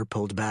coat, hair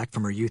pulled back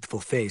from her youthful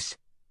face,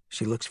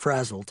 she looks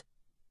frazzled.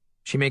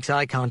 She makes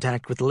eye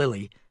contact with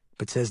Lily,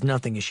 but says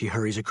nothing as she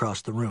hurries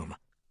across the room.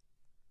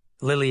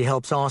 Lily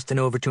helps Austin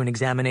over to an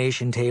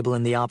examination table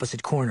in the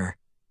opposite corner.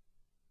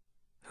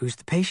 "Who's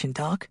the patient,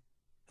 Doc?"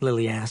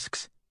 Lily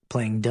asks,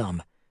 playing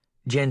dumb,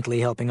 gently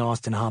helping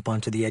Austin hop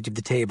onto the edge of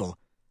the table.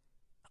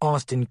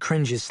 Austin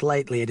cringes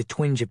slightly at a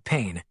twinge of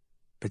pain,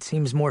 but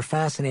seems more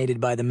fascinated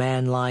by the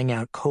man lying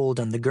out cold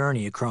on the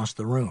gurney across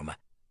the room.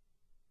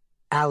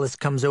 Alice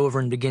comes over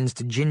and begins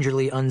to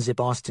gingerly unzip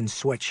Austin's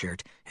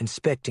sweatshirt,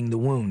 inspecting the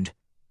wound.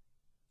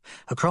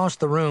 Across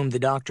the room, the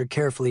doctor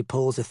carefully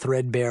pulls a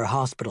threadbare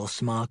hospital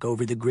smock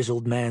over the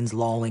grizzled man's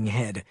lolling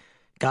head,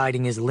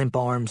 guiding his limp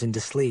arms into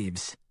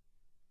sleeves.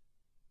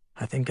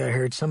 "I think I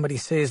heard somebody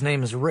say his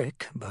name is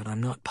Rick, but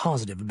I'm not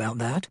positive about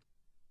that."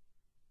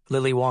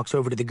 Lily walks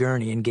over to the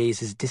gurney and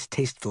gazes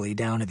distastefully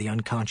down at the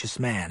unconscious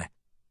man.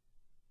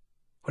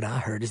 "What I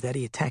heard is that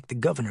he attacked the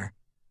governor."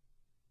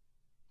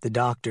 The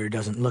doctor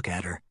doesn't look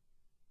at her.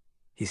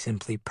 He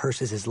simply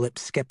purses his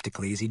lips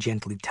skeptically as he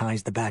gently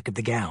ties the back of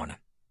the gown.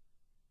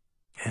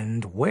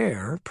 "And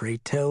where, pray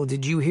tell,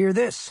 did you hear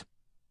this?"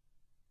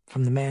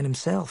 "From the man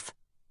himself."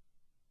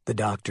 The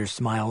doctor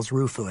smiles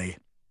ruefully.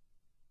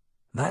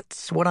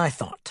 "That's what I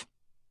thought."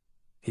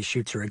 He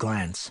shoots her a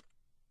glance.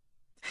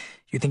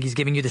 "You think he's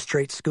giving you the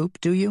straight scoop,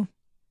 do you?"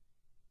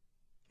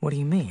 "What do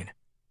you mean?"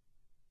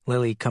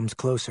 Lily comes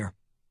closer.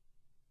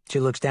 She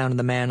looks down at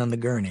the man on the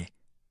gurney.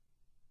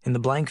 In the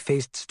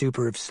blank-faced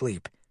stupor of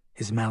sleep,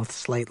 his mouth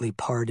slightly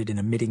parted and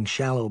emitting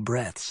shallow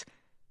breaths,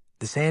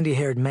 the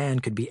sandy-haired man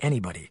could be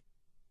anybody.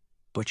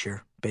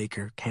 Butcher,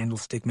 baker,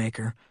 candlestick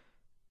maker,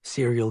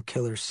 serial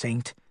killer,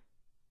 saint.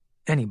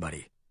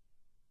 Anybody.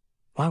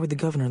 Why would the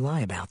governor lie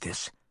about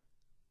this?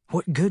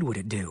 What good would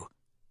it do?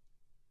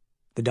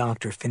 The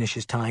doctor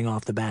finishes tying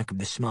off the back of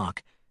the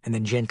smock and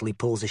then gently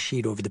pulls a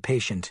sheet over the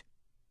patient.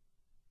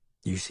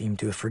 "You seem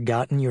to have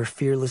forgotten your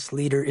fearless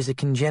leader is a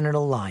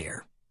congenital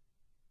liar."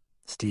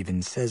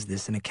 Stevens says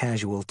this in a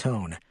casual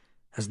tone,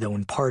 as though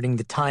imparting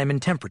the time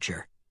and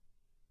temperature.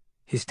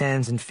 He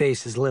stands and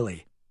faces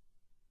Lily.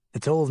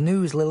 "It's old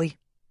news, Lily.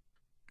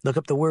 Look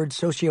up the word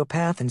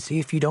sociopath and see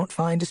if you don't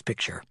find his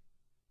picture.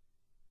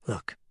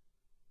 Look,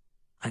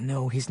 I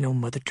know he's no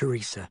Mother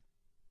Teresa,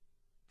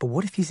 but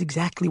what if he's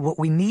exactly what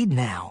we need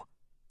now?"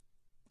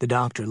 The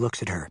doctor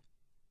looks at her.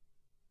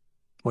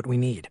 "What we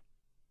need?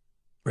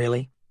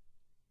 Really?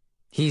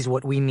 He's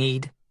what we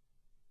need?"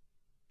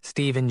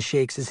 Stevens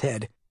shakes his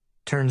head,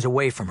 turns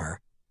away from her,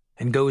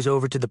 and goes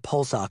over to the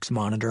pulse ox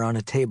monitor on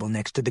a table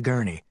next to the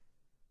gurney.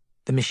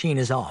 The machine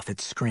is off,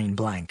 its screen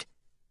blank.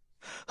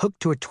 Hooked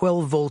to a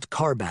 12-volt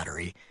car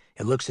battery,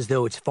 it looks as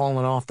though it's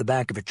fallen off the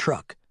back of a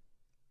truck.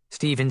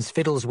 Stevens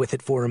fiddles with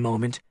it for a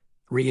moment,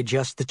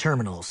 readjusts the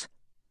terminals.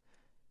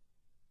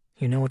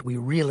 "You know what we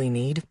really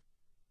need?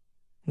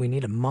 We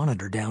need a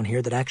monitor down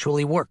here that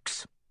actually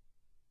works."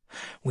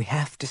 "We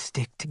have to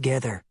stick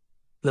together,"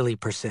 Lily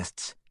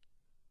persists.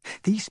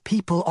 "These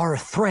people are a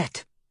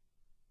threat."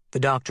 The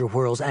doctor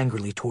whirls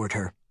angrily toward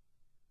her.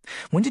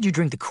 "When did you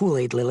drink the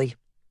Kool-Aid, Lily?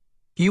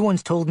 You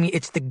once told me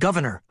it's the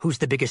governor who's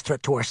the biggest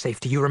threat to our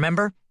safety, you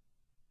remember?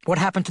 What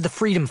happened to the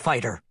freedom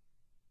fighter?"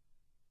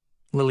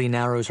 Lily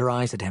narrows her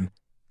eyes at him.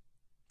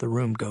 The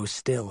room goes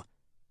still,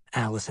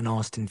 Alice and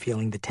Austin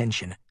feeling the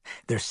tension,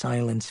 their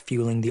silence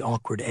fueling the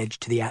awkward edge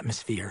to the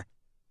atmosphere.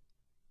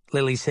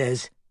 Lily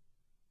says,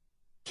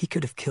 "He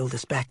could have killed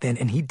us back then,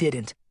 and he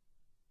didn't.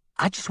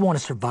 I just want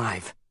to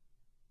survive.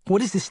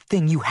 What is this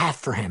thing you have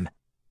for him?"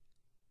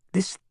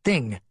 "This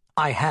thing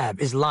I have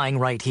is lying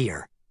right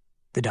here,"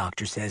 the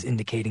doctor says,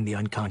 indicating the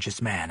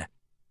unconscious man.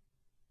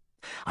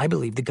 "I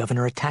believe the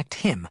governor attacked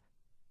him."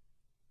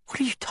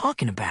 "What are you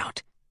talking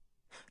about?"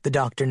 The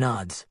doctor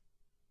nods.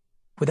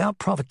 "Without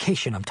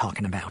provocation, I'm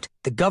talking about.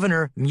 The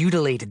governor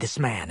mutilated this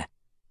man."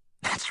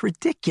 "That's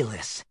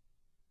ridiculous."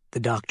 The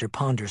doctor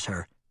ponders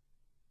her.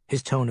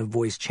 His tone of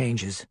voice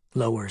changes,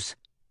 lowers,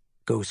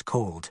 goes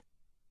cold.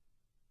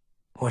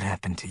 "What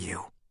happened to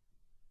you?"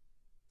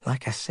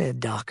 "Like I said,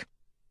 Doc,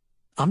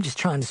 I'm just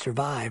trying to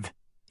survive.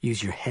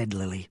 Use your head,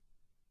 Lily.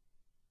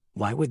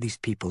 Why would these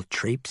people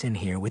traipse in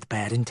here with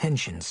bad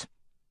intentions?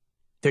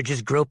 They're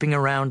just groping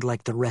around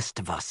like the rest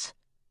of us."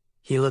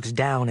 He looks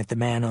down at the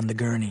man on the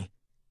gurney.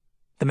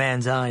 The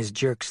man's eyes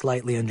jerk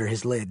slightly under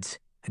his lids,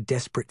 a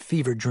desperate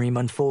fever dream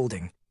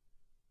unfolding.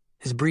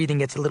 His breathing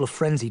gets a little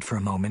frenzied for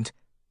a moment,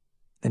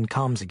 then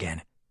calms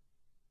again.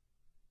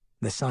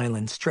 The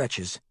silence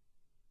stretches.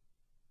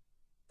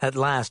 At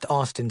last,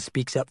 Austin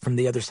speaks up from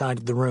the other side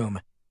of the room.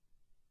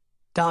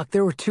 "Doc,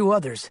 there were two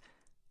others.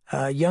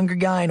 A younger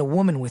guy and a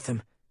woman with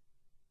him.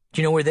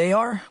 Do you know where they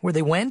are? Where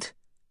they went?"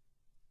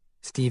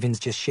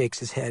 Stevens just shakes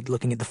his head,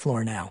 looking at the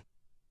floor now.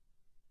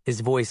 His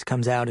voice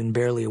comes out in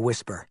barely a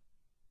whisper.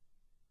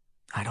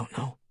 "I don't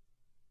know."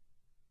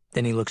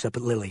 Then he looks up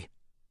at Lily.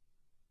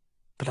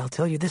 "But I'll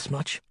tell you this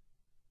much.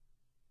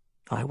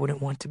 I wouldn't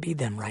want to be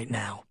them right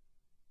now."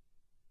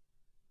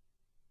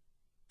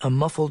 A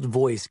muffled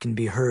voice can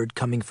be heard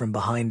coming from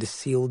behind a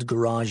sealed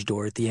garage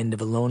door at the end of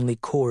a lonely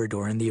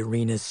corridor in the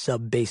arena's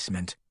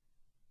sub-basement.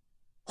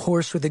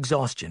 Hoarse with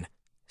exhaustion,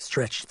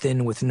 stretched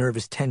thin with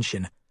nervous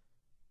tension,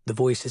 the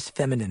voice is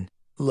feminine,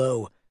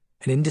 low,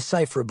 and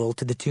indecipherable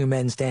to the two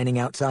men standing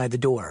outside the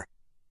door.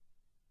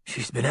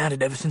 "She's been at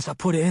it ever since I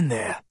put her in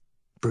there,"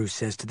 Bruce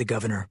says to the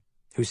governor,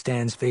 who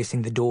stands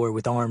facing the door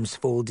with arms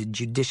folded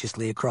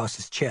judiciously across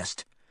his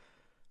chest.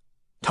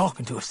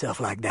 "Talking to herself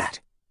like that."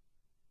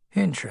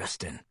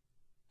 "Interesting,"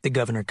 the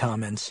governor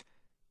comments,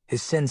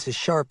 his senses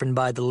sharpened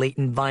by the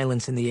latent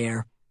violence in the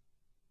air.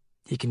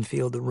 He can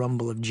feel the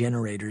rumble of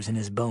generators in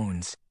his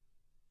bones.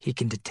 He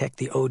can detect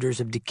the odors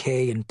of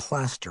decay and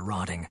plaster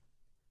rotting.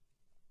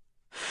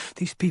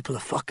 "These people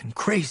are fucking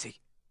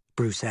crazy,"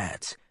 Bruce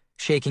adds,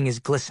 shaking his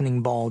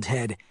glistening bald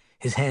head,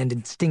 his hand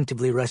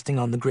instinctively resting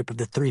on the grip of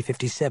the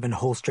 .357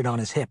 holstered on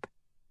his hip.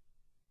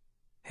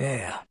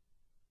 "Yeah,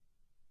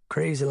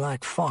 crazy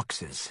like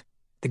foxes,"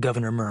 the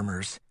governor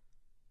murmurs.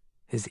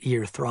 His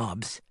ear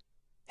throbs.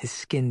 His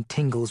skin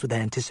tingles with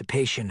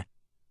anticipation.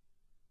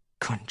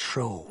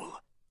 Control.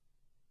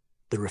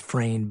 The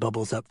refrain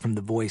bubbles up from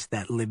the voice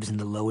that lives in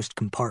the lowest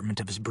compartment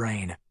of his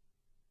brain.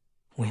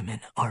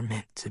 Women are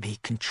meant to be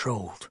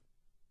controlled.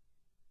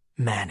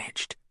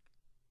 Managed.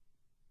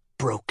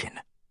 Broken.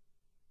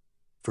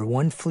 For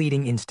one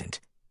fleeting instant,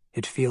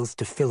 it feels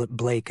to Philip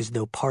Blake as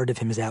though part of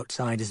him is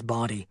outside his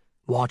body,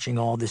 watching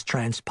all this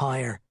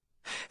transpire,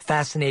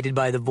 fascinated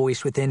by the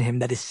voice within him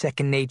that is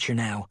second nature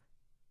now,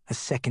 a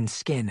second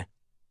skin.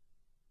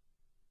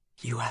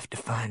 You have to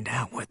find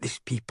out what these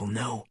people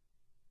know,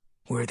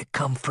 where they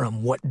come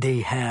from, what they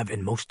have,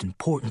 and most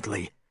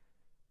importantly,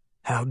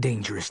 how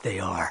dangerous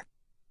they are.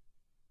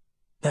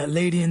 "That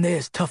lady in there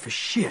is tough as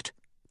shit,"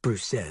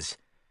 Bruce says.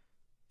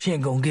 "She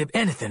ain't gonna give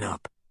anything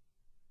up."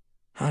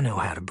 "I know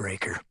how to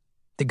break her,"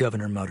 the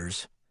governor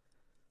mutters.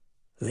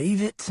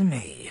 "Leave it to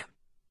me."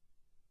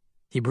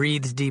 He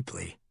breathes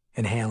deeply,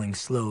 inhaling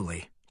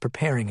slowly,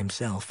 preparing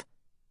himself.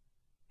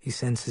 He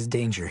senses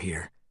danger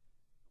here.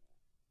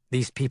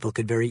 These people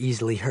could very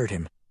easily hurt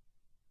him.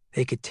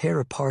 They could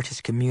tear apart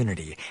his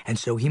community, and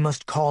so he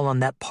must call on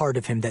that part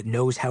of him that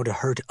knows how to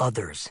hurt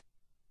others,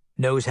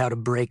 knows how to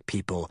break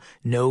people,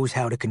 knows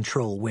how to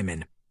control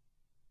women.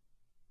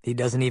 He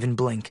doesn't even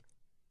blink.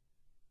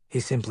 He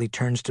simply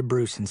turns to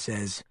Bruce and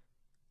says,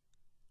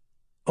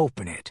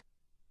 "Open it."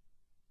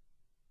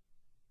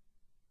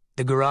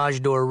 The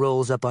garage door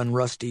rolls up on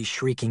rusty,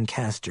 shrieking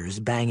casters,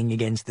 banging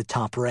against the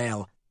top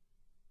rail.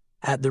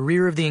 At the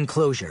rear of the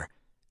enclosure,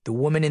 the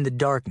woman in the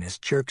darkness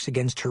jerks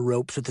against her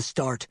ropes with a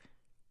start,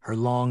 her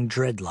long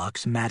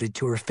dreadlocks matted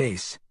to her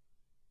face.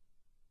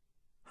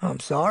 "I'm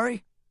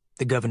sorry,"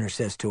 the governor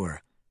says to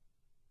her.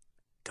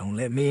 "Don't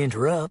let me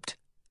interrupt."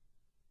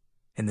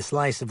 In the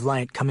slice of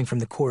light coming from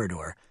the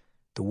corridor,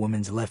 the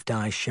woman's left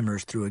eye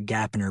shimmers through a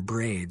gap in her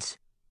braids.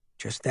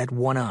 Just that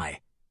one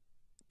eye,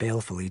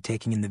 balefully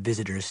taking in the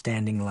visitors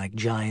standing like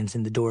giants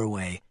in the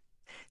doorway,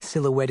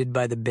 silhouetted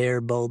by the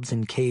bare bulbs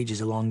and cages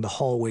along the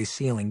hallway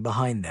ceiling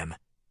behind them.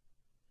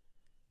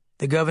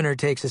 The governor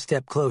takes a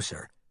step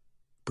closer.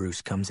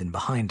 Bruce comes in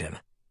behind him.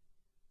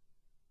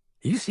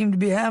 "You seem to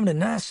be having a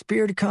nice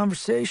spirited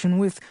conversation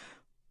with...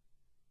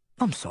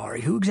 I'm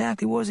sorry, who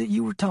exactly was it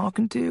you were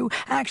talking to?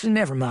 Actually,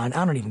 never mind,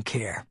 I don't even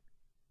care.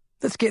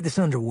 Let's get this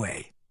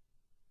underway."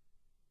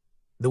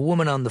 The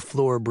woman on the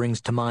floor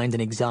brings to mind an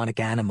exotic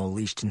animal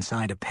leashed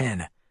inside a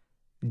pen,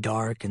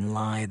 dark and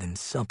lithe and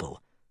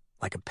supple,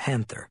 like a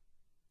panther,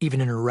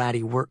 even in her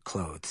ratty work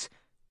clothes,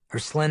 her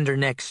slender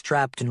neck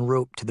strapped and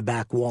roped to the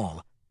back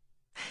wall.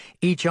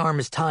 Each arm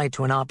is tied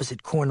to an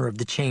opposite corner of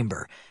the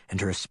chamber,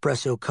 and her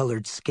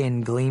espresso-colored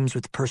skin gleams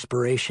with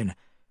perspiration,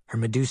 her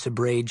Medusa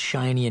braids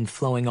shiny and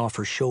flowing off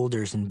her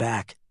shoulders and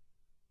back.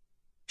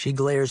 She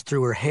glares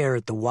through her hair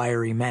at the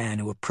wiry man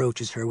who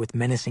approaches her with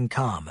menacing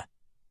calm.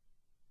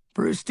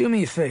 "Bruce, do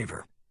me a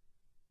favor."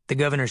 The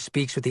governor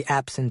speaks with the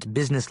absent,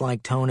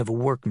 businesslike tone of a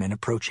workman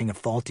approaching a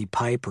faulty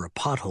pipe or a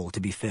pothole to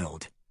be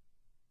filled.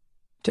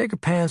 "Take her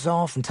pants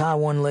off and tie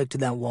one leg to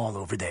that wall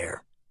over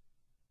there."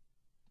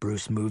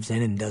 Bruce moves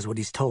in and does what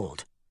he's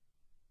told.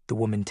 The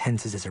woman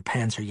tenses as her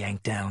pants are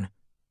yanked down.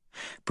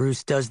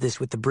 Bruce does this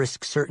with the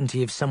brisk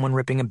certainty of someone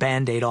ripping a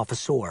Band-Aid off a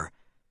sore.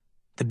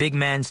 The big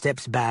man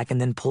steps back and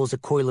then pulls a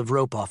coil of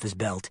rope off his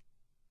belt.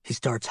 He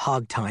starts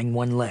hog-tying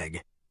one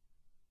leg.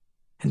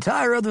 "And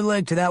tie her other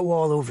leg to that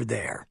wall over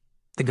there,"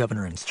 the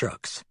governor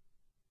instructs.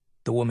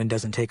 The woman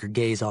doesn't take her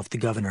gaze off the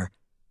governor.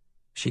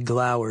 She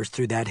glowers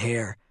through that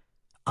hair,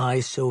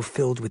 eyes so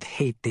filled with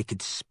hate they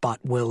could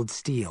spot-weld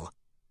steel.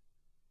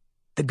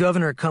 The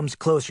governor comes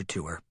closer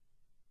to her.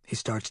 He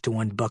starts to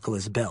unbuckle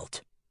his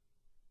belt.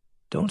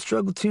 "Don't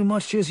struggle too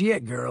much just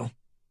yet, girl."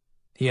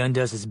 He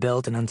undoes his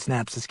belt and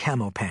unsnaps his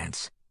camo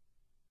pants.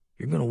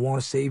 "You're gonna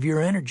want to save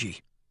your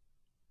energy."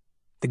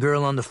 The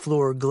girl on the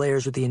floor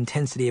glares with the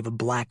intensity of a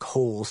black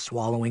hole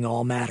swallowing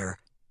all matter.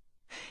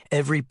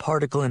 Every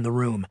particle in the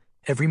room,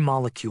 every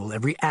molecule,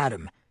 every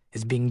atom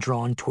is being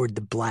drawn toward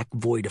the black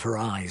void of her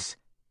eyes.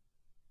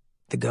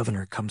 The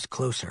governor comes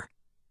closer.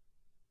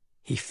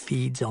 He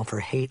feeds off her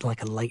hate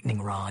like a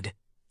lightning rod.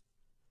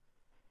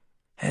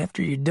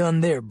 "After you're done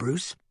there,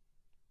 Bruce,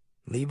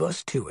 leave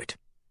us to it,"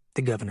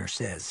 the governor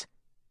says,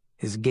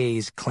 his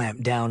gaze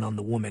clamped down on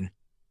the woman.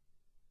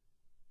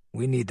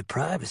 "We need the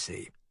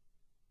privacy."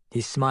 He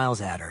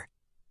smiles at her.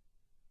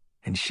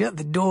 "And shut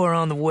the door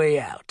on the way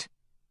out."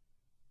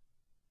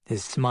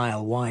 His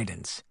smile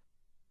widens.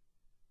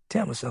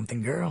 "Tell me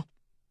something, girl.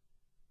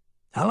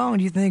 How long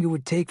do you think it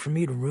would take for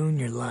me to ruin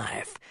your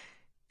life,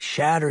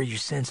 shatter your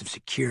sense of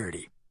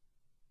security,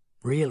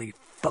 really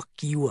fuck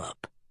you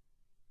up?"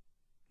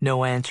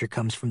 No answer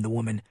comes from the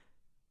woman,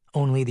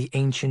 only the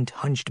ancient,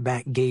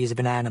 hunched-back gaze of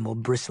an animal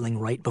bristling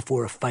right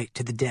before a fight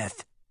to the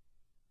death.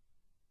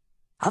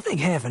 "I think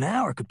half an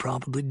hour could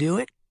probably do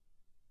it."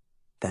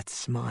 That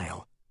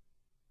smile,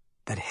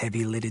 that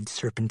heavy-lidded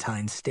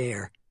serpentine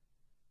stare.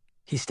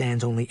 He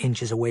stands only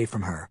inches away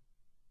from her.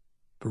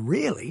 "But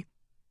really,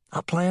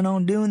 I plan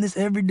on doing this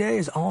every day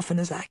as often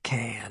as I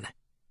can."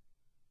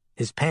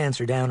 His pants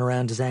are down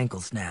around his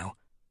ankles now.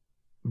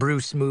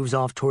 Bruce moves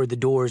off toward the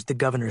door as the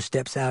governor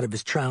steps out of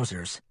his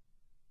trousers.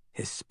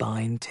 His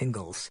spine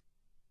tingles.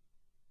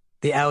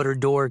 The outer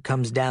door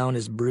comes down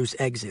as Bruce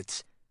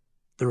exits.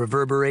 The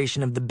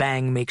reverberation of the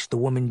bang makes the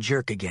woman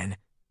jerk again,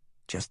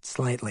 just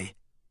slightly.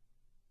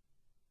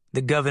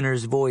 The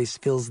governor's voice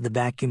fills the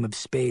vacuum of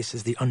space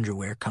as the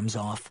underwear comes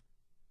off.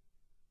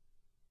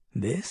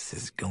 "This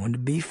is going to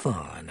be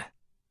fun."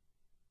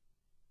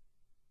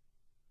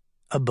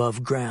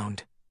 Above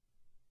ground,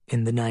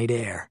 in the night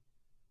air,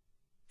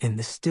 in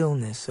the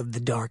stillness of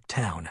the dark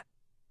town.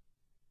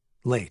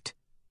 Late.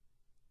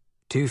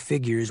 Two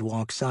figures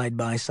walk side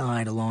by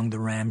side along the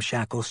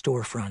ramshackle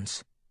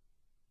storefronts.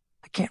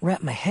 "I can't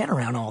wrap my head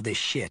around all this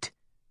shit,"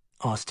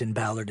 Austin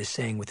Ballard is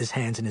saying with his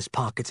hands in his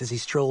pockets as he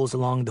strolls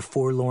along the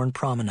forlorn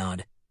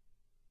promenade.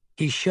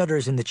 He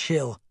shudders in the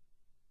chill.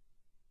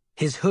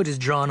 His hood is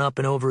drawn up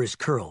and over his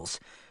curls,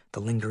 the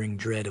lingering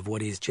dread of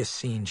what he has just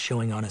seen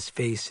showing on his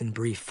face in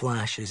brief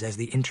flashes as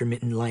the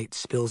intermittent light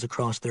spills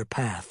across their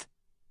path.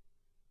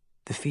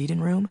 The feeding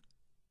room?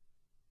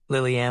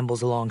 Lily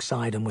ambles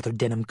alongside him with her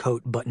denim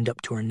coat buttoned up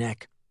to her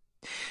neck.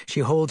 She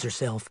holds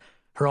herself,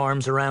 her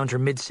arms around her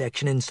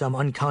midsection in some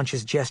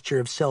unconscious gesture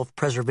of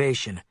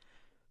self-preservation.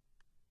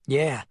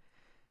 "Yeah.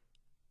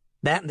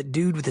 That and the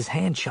dude with his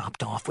hand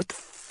chopped off. What the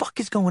fuck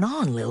is going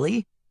on,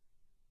 Lily?"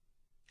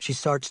 She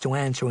starts to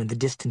answer when the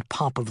distant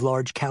pop of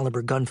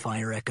large-caliber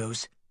gunfire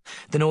echoes.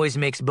 The noise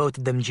makes both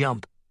of them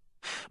jump.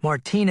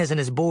 Martinez and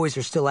his boys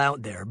are still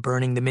out there,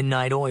 burning the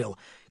midnight oil,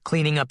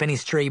 cleaning up any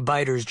stray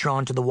biters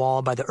drawn to the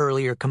wall by the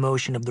earlier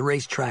commotion of the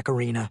racetrack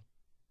arena.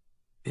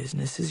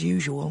 "Business as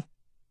usual,"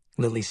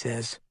 Lily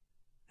says,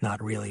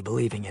 not really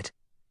believing it.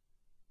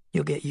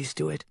 "You'll get used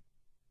to it.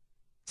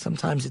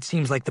 Sometimes it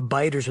seems like the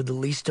biters are the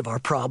least of our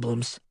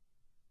problems."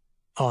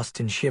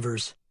 Austin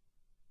shivers.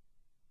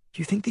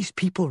 "Do you think these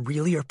people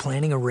really are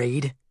planning a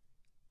raid?"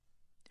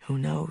 "Who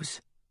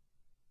knows?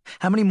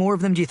 How many more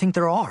of them do you think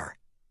there are?"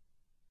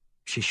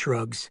 She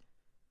shrugs.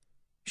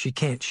 She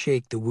can't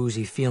shake the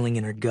woozy feeling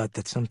in her gut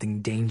that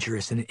something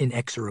dangerous and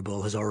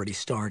inexorable has already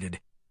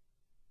started,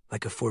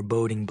 like a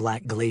foreboding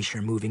black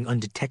glacier moving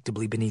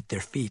undetectably beneath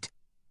their feet.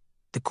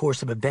 The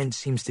course of events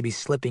seems to be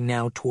slipping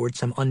now toward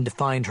some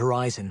undefined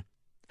horizon,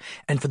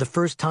 and for the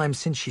first time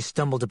since she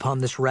stumbled upon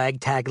this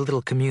ragtag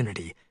little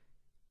community,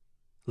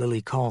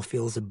 Lily Call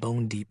feels a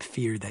bone-deep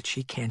fear that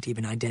she can't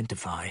even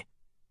identify.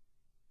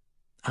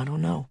 "I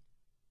don't know,"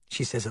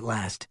 she says at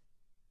last.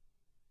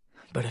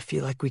 "But I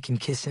feel like we can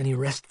kiss any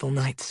restful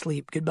night's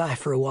sleep goodbye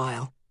for a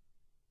while."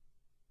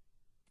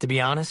 To be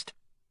honest,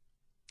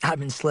 I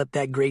haven't slept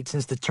that great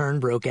since the turn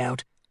broke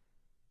out.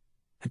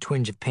 A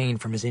twinge of pain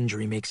from his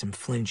injury makes him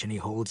flinch and he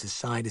holds his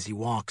side as he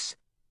walks.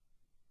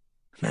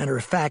 Matter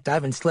of fact, I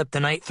haven't slept the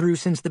night through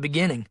since the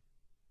beginning.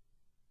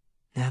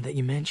 Now that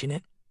you mention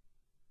it,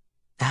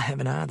 I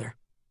haven't either.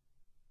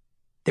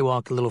 They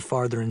walk a little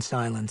farther in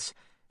silence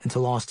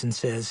until Austin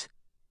says,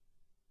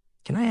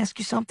 "Can I ask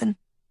you something?"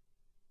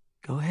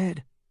 "Go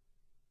ahead."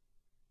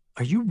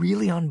 "Are you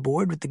really on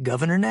board with the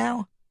governor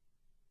now?"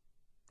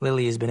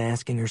 Lily has been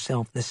asking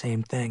herself the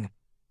same thing.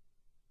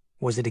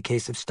 Was it a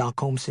case of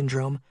Stockholm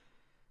Syndrome?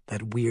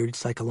 That weird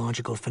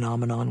psychological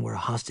phenomenon where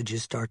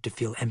hostages start to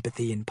feel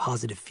empathy and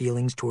positive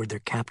feelings toward their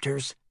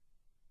captors?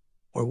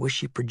 Or was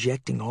she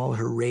projecting all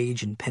her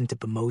rage and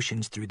pent-up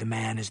emotions through the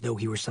man as though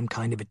he were some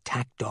kind of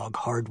attack dog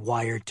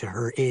hardwired to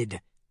her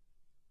id?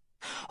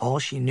 All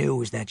she knew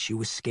was that she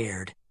was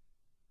scared.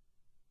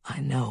 "I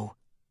know.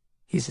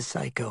 He's a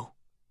psycho,"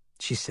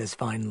 she says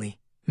finally,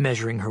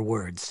 measuring her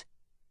words.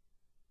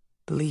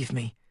 "Believe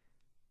me,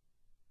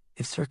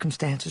 if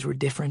circumstances were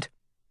different,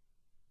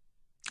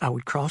 I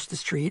would cross the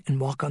street and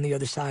walk on the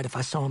other side if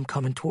I saw him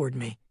coming toward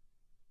me."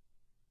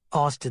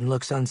 Austin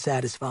looks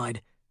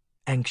unsatisfied,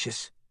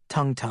 anxious,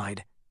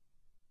 tongue-tied.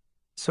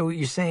 "So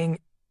you're saying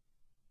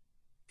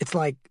it's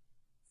like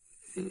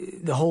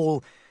the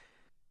whole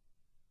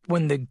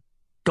when the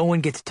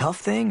going gets tough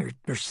thing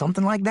or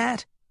something like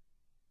that?"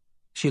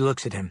 She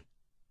looks at him.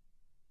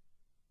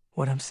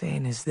 "What I'm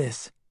saying is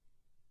this.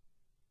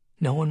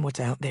 Knowing what's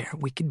out there,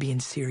 we could be in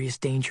serious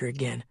danger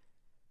again.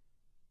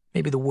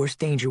 Maybe the worst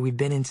danger we've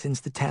been in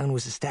since the town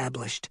was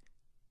established."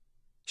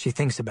 She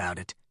thinks about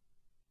it.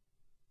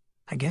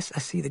 "I guess I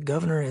see the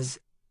governor as,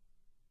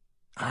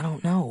 I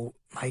don't know,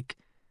 like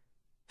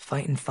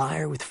fighting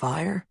fire with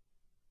fire?"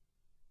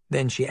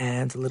 Then she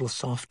adds, a little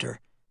softer,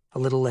 a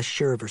little less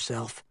sure of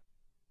herself,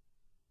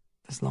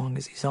 "As long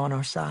as he's on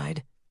our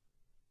side."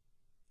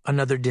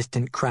 Another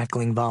distant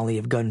crackling volley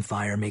of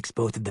gunfire makes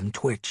both of them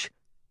twitch.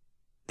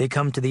 They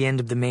come to the end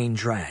of the main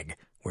drag,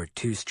 where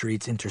two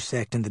streets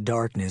intersect in the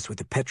darkness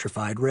with a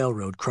petrified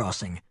railroad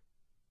crossing.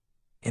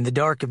 In the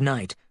dark of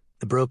night,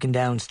 the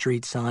broken-down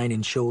street sign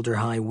and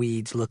shoulder-high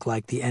weeds look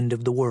like the end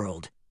of the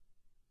world.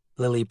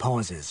 Lily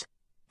pauses,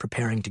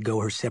 preparing to go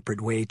her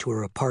separate way to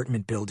her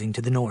apartment building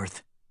to the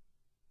north.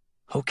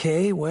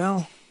 "Okay,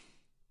 well...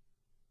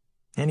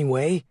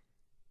 Anyway..."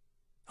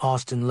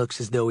 Austin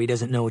looks as though he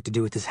doesn't know what to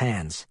do with his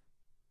hands.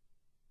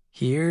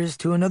 "Here's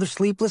to another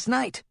sleepless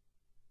night."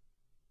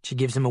 She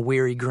gives him a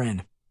weary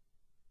grin.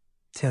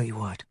 "Tell you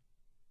what,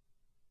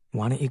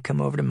 why don't you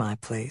come over to my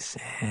place,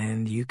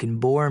 and you can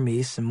bore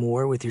me some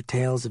more with your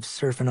tales of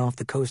surfing off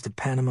the coast of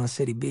Panama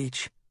City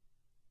Beach.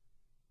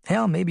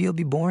 Hell, maybe you'll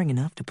be boring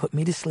enough to put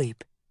me to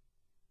sleep."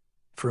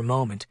 For a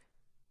moment,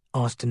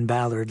 Austin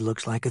Ballard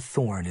looks like a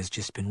thorn has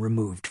just been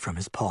removed from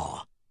his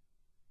paw.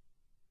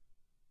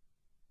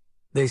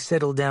 They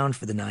settle down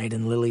for the night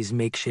in Lily's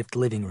makeshift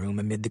living room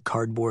amid the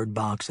cardboard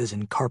boxes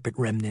and carpet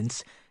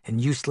remnants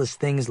and useless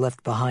things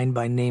left behind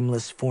by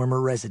nameless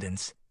former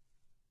residents.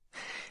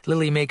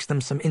 Lily makes them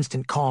some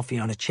instant coffee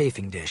on a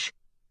chafing dish,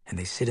 and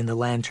they sit in the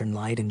lantern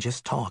light and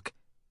just talk.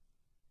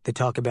 They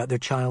talk about their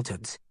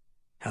childhoods,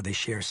 how they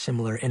share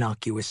similar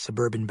innocuous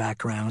suburban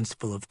backgrounds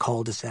full of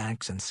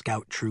cul-de-sacs and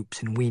scout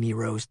troops and weenie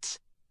roasts.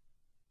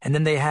 And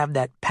then they have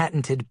that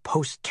patented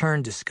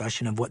post-turn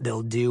discussion of what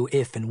they'll do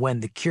if and when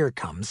the cure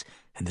comes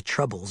and the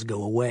troubles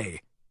go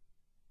away.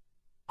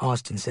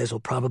 Austin says he'll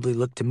probably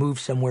look to move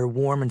somewhere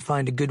warm and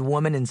find a good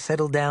woman and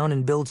settle down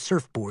and build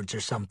surfboards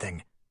or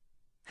something.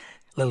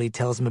 Lily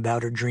tells him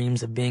about her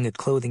dreams of being a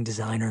clothing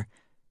designer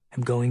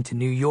and going to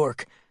New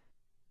York,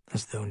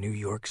 as though New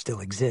York still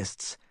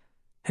exists,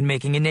 and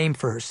making a name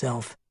for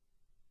herself.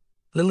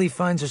 Lily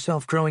finds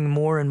herself growing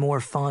more and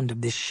more fond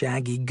of this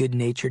shaggy,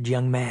 good-natured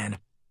young man.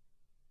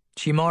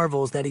 She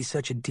marvels that he's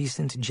such a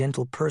decent,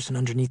 gentle person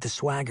underneath the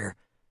swagger.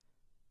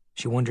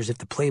 She wonders if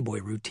the Playboy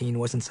routine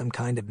wasn't some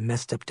kind of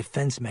messed-up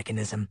defense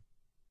mechanism.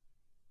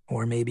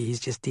 Or maybe he's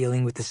just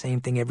dealing with the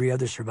same thing every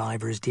other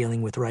survivor is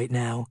dealing with right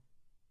now.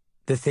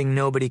 The thing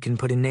nobody can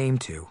put a name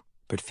to,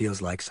 but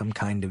feels like some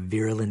kind of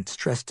virulent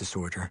stress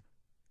disorder.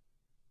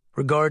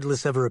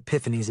 Regardless of her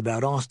epiphanies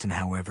about Austin,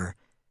 however,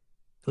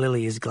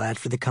 Lily is glad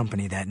for the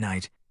company that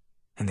night,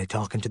 and they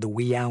talk into the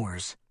wee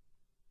hours.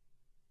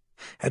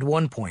 At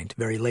one point,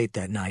 very late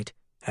that night,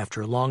 after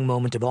a long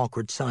moment of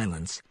awkward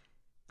silence,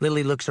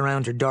 Lily looks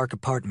around her dark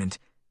apartment,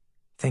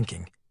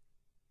 thinking,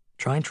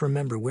 trying to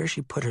remember where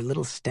she put her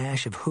little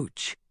stash of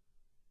hooch.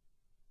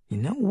 "You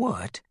know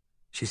what?"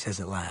 she says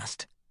at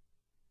last.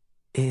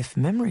 "If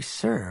memory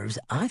serves,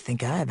 I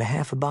think I have a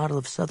half a bottle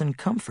of Southern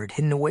Comfort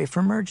hidden away for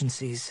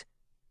emergencies."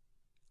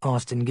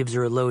 Austin gives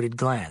her a loaded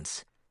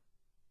glance.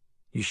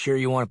 "You sure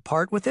you want to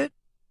part with it?"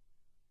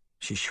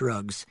 She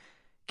shrugs,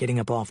 getting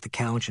up off the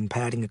couch and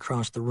padding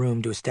across the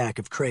room to a stack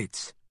of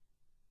crates.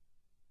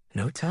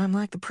 "No time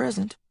like the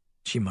present,"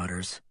 she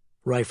mutters,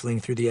 rifling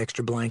through the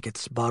extra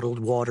blankets, bottled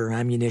water,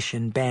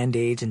 ammunition,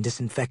 Band-Aids, and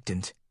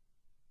disinfectant.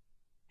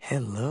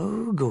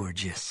 "Hello,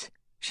 gorgeous,"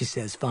 she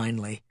says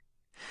finally,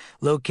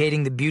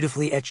 locating the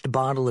beautifully etched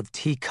bottle of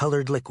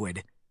tea-colored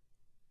liquid.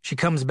 She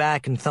comes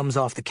back and thumbs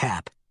off the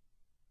cap.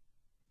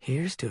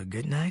 "Here's to a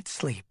good night's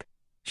sleep,"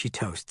 she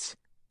toasts,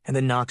 and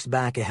then knocks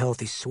back a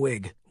healthy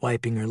swig,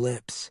 wiping her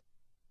lips.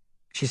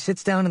 She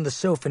sits down on the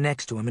sofa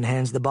next to him and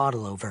hands the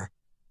bottle over.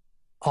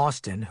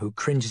 Austin, who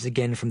cringes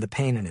again from the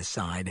pain in his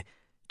side,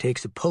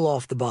 takes a pull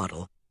off the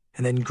bottle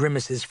and then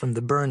grimaces from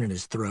the burn in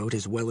his throat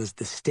as well as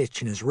the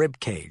stitch in his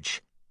rib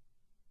cage.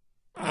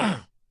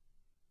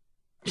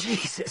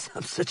 "Jesus,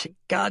 I'm such a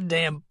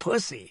goddamn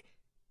pussy."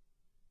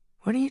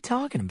 "What are you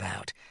talking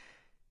about?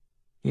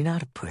 You're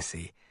not a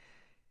pussy.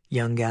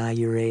 Young guy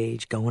your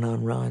age, going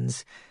on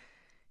runs,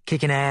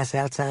 kicking ass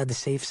outside the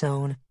safe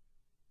zone."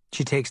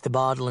 She takes the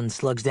bottle and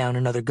slugs down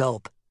another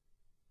gulp.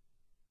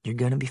 "You're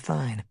gonna be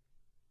fine."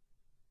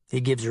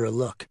 He gives her a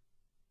look.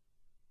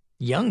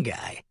 "Young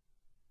guy?"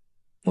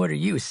 What are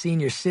you, a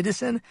senior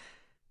citizen?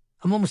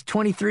 I'm almost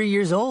 23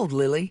 years old,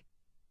 Lily.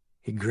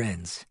 He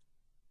grins.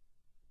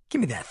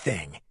 Give me that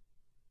thing.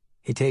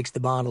 He takes the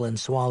bottle and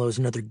swallows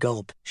another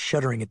gulp,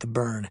 shuddering at the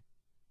burn.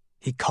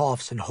 He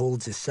coughs and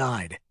holds his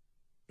side.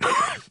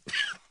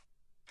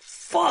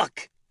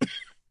 Fuck!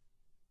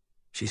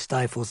 She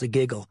stifles a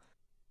giggle.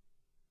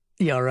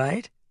 You all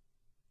right?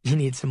 You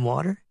need some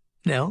water?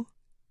 No?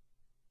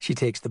 She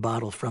takes the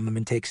bottle from him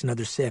and takes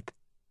another sip.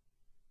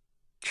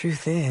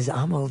 Truth is,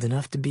 I'm old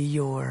enough to be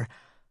your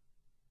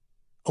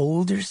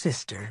older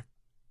sister.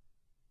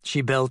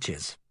 She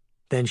belches.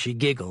 Then she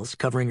giggles,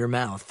 covering her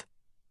mouth.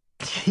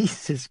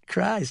 Jesus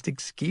Christ,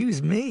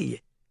 excuse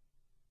me.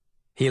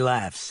 He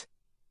laughs.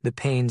 The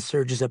pain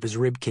surges up his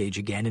ribcage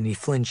again, and he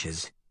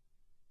flinches.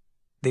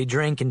 They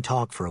drink and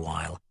talk for a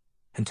while,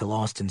 until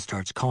Austin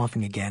starts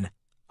coughing again,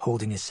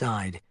 holding his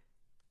side.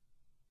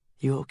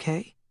 You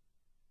okay?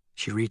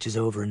 She reaches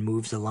over and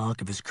moves a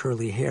lock of his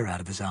curly hair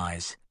out of his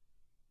eyes.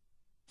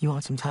 You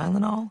want some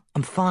Tylenol?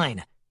 I'm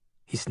fine,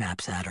 he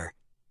snaps at her.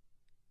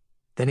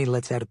 Then he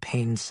lets out a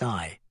pained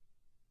sigh.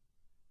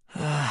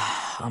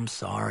 I'm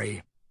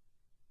sorry.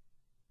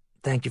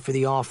 Thank you for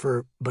the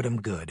offer, but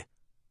I'm good.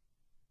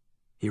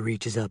 He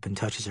reaches up and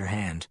touches her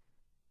hand.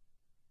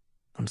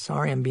 I'm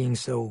sorry I'm being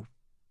so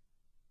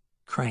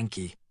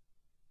cranky.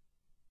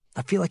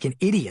 I feel like an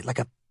idiot, like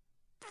a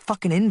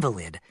fucking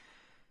invalid.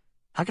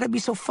 How could I be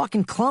so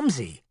fucking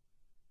clumsy?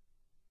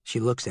 She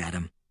looks at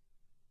him.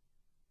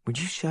 Would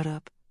you shut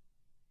up?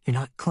 You're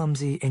not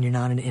clumsy and you're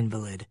not an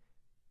invalid.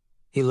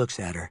 He looks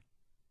at her.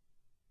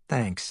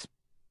 Thanks.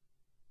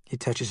 He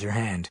touches her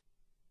hand.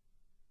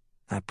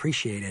 I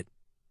appreciate it.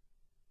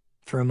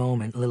 For a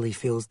moment, Lily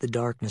feels the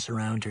darkness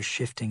around her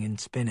shifting and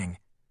spinning.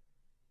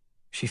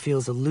 She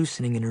feels a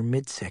loosening in her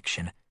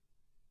midsection,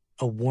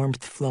 a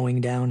warmth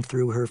flowing down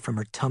through her from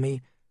her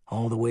tummy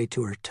all the way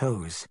to her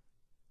toes.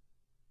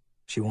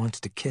 She wants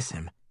to kiss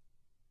him.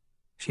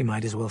 She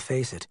might as well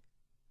face it.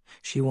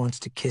 She wants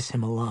to kiss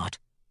him a lot.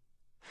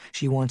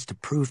 She wants to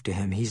prove to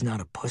him he's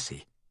not a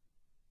pussy.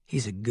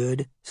 He's a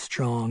good,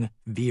 strong,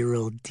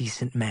 virile,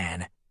 decent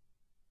man.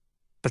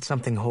 But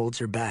something holds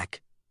her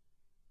back.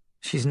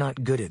 She's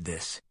not good at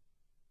this.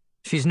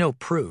 She's no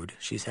prude.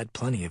 She's had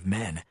plenty of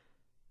men.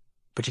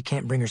 But she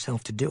can't bring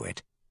herself to do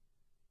it.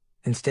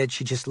 Instead,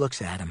 she just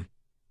looks at him,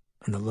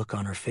 and the look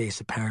on her face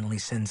apparently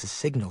sends a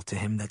signal to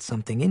him that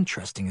something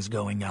interesting is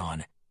going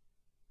on.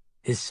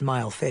 His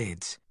smile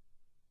fades.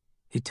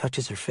 He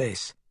touches her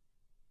face.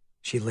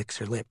 She licks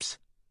her lips,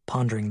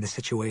 pondering the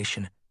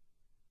situation,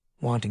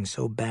 wanting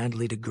so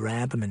badly to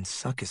grab him and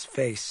suck his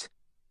face.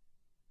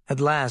 At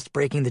last,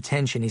 breaking the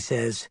tension, he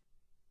says,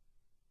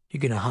 You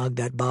gonna hog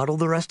that bottle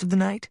the rest of the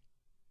night?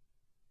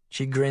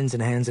 She grins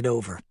and hands it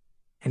over,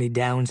 and he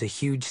downs a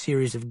huge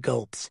series of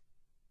gulps,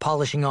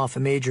 polishing off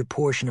a major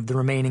portion of the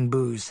remaining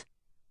booze.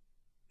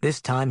 This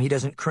time he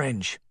doesn't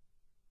cringe.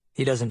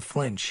 He doesn't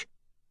flinch.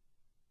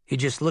 He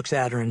just looks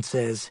at her and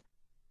says,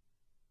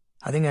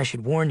 I think I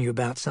should warn you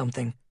about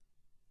something.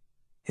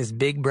 His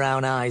big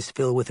brown eyes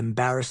fill with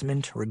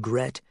embarrassment,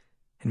 regret,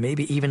 and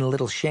maybe even a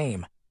little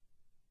shame.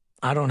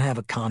 I don't have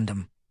a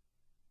condom.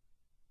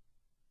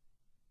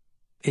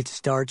 It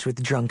starts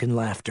with drunken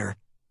laughter.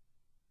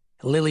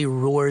 Lily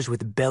roars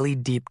with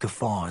belly-deep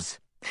guffaws.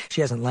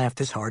 She hasn't laughed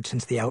this hard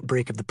since the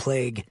outbreak of the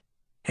plague,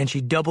 and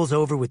she doubles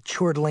over with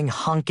chortling,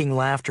 honking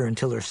laughter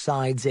until her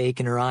sides ache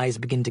and her eyes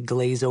begin to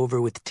glaze over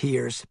with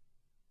tears.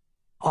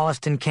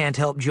 Austin can't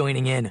help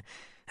joining in,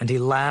 and he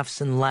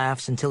laughs and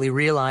laughs until he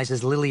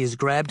realizes Lily has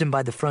grabbed him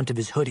by the front of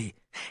his hoodie,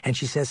 and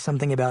she says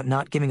something about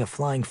not giving a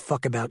flying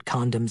fuck about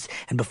condoms,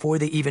 and before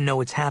they even know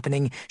what's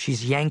happening,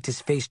 she's yanked his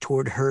face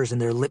toward hers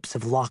and their lips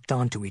have locked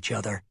onto each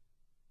other.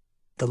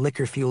 The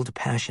liquor-fueled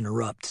passion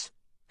erupts.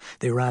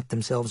 They wrap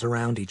themselves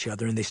around each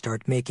other and they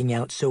start making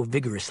out so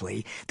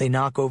vigorously, they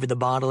knock over the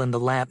bottle and the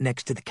lamp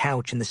next to the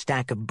couch and the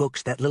stack of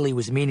books that Lily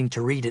was meaning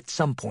to read at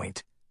some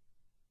point.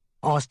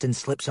 Austin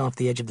slips off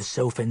the edge of the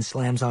sofa and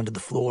slams onto the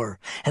floor,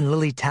 and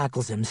Lily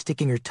tackles him,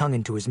 sticking her tongue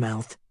into his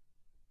mouth.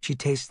 She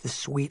tastes the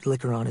sweet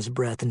liquor on his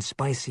breath and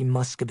spicy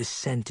musk of his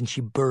scent, and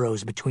she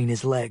burrows between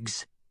his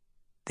legs.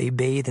 They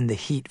bathe in the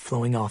heat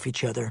flowing off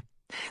each other,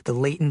 the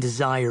latent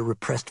desire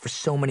repressed for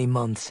so many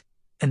months,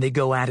 and they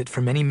go at it for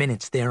many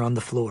minutes there on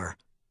the floor.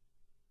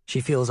 She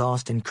feels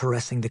Austin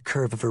caressing the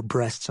curve of her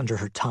breasts under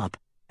her top,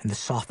 and the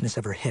softness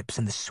of her hips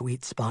and the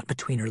sweet spot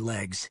between her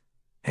legs,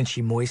 and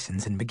she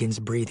moistens and begins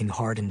breathing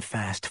hard and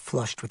fast,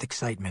 flushed with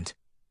excitement.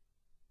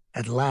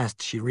 At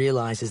last, she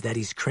realizes that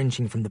he's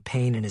cringing from the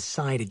pain in his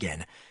side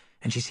again,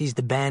 and she sees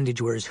the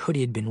bandage where his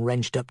hoodie had been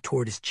wrenched up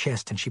toward his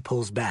chest, and she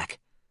pulls back.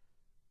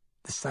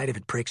 The sight of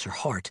it breaks her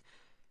heart.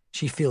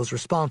 She feels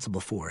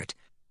responsible for it,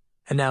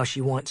 and now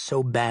she wants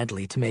so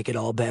badly to make it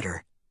all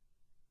better.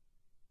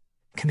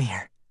 Come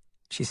here,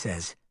 she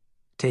says,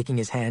 taking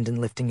his hand and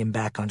lifting him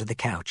back onto the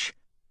couch.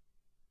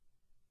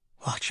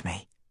 Watch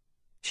me,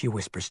 she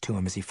whispers to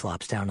him as he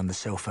flops down on the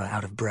sofa,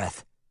 out of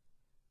breath.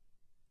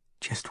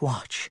 Just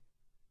watch.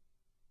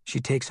 She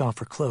takes off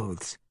her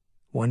clothes,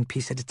 one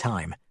piece at a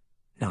time,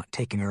 not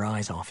taking her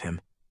eyes off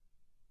him.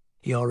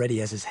 He already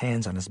has his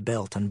hands on his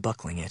belt,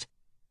 unbuckling it.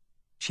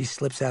 She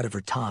slips out of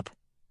her top,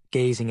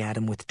 gazing at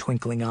him with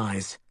twinkling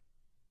eyes.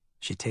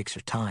 She takes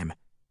her time.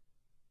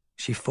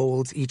 She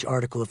folds each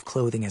article of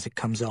clothing as it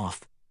comes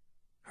off.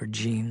 Her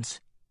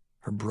jeans,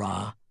 her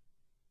bra,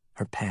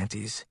 her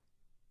panties.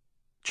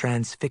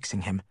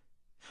 Transfixing him,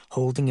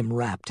 holding him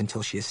wrapped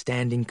until she is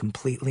standing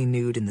completely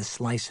nude in the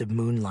slice of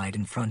moonlight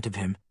in front of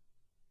him.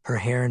 Her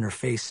hair in her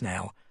face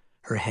now,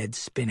 her head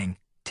spinning,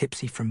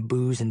 tipsy from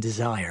booze and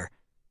desire.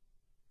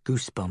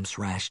 Goosebumps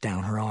rash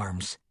down her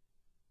arms.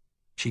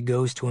 She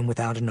goes to him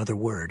without another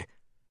word.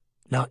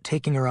 Not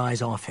taking her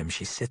eyes off him,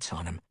 she sits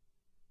on him.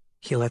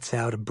 He lets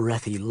out a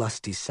breathy,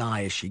 lusty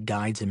sigh as she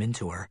guides him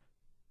into her.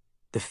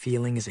 The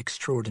feeling is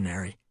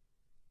extraordinary.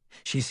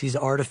 She sees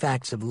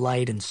artifacts of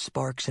light and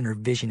sparks in her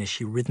vision as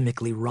she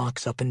rhythmically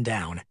rocks up and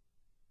down.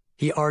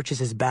 He arches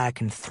his back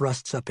and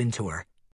thrusts up into her.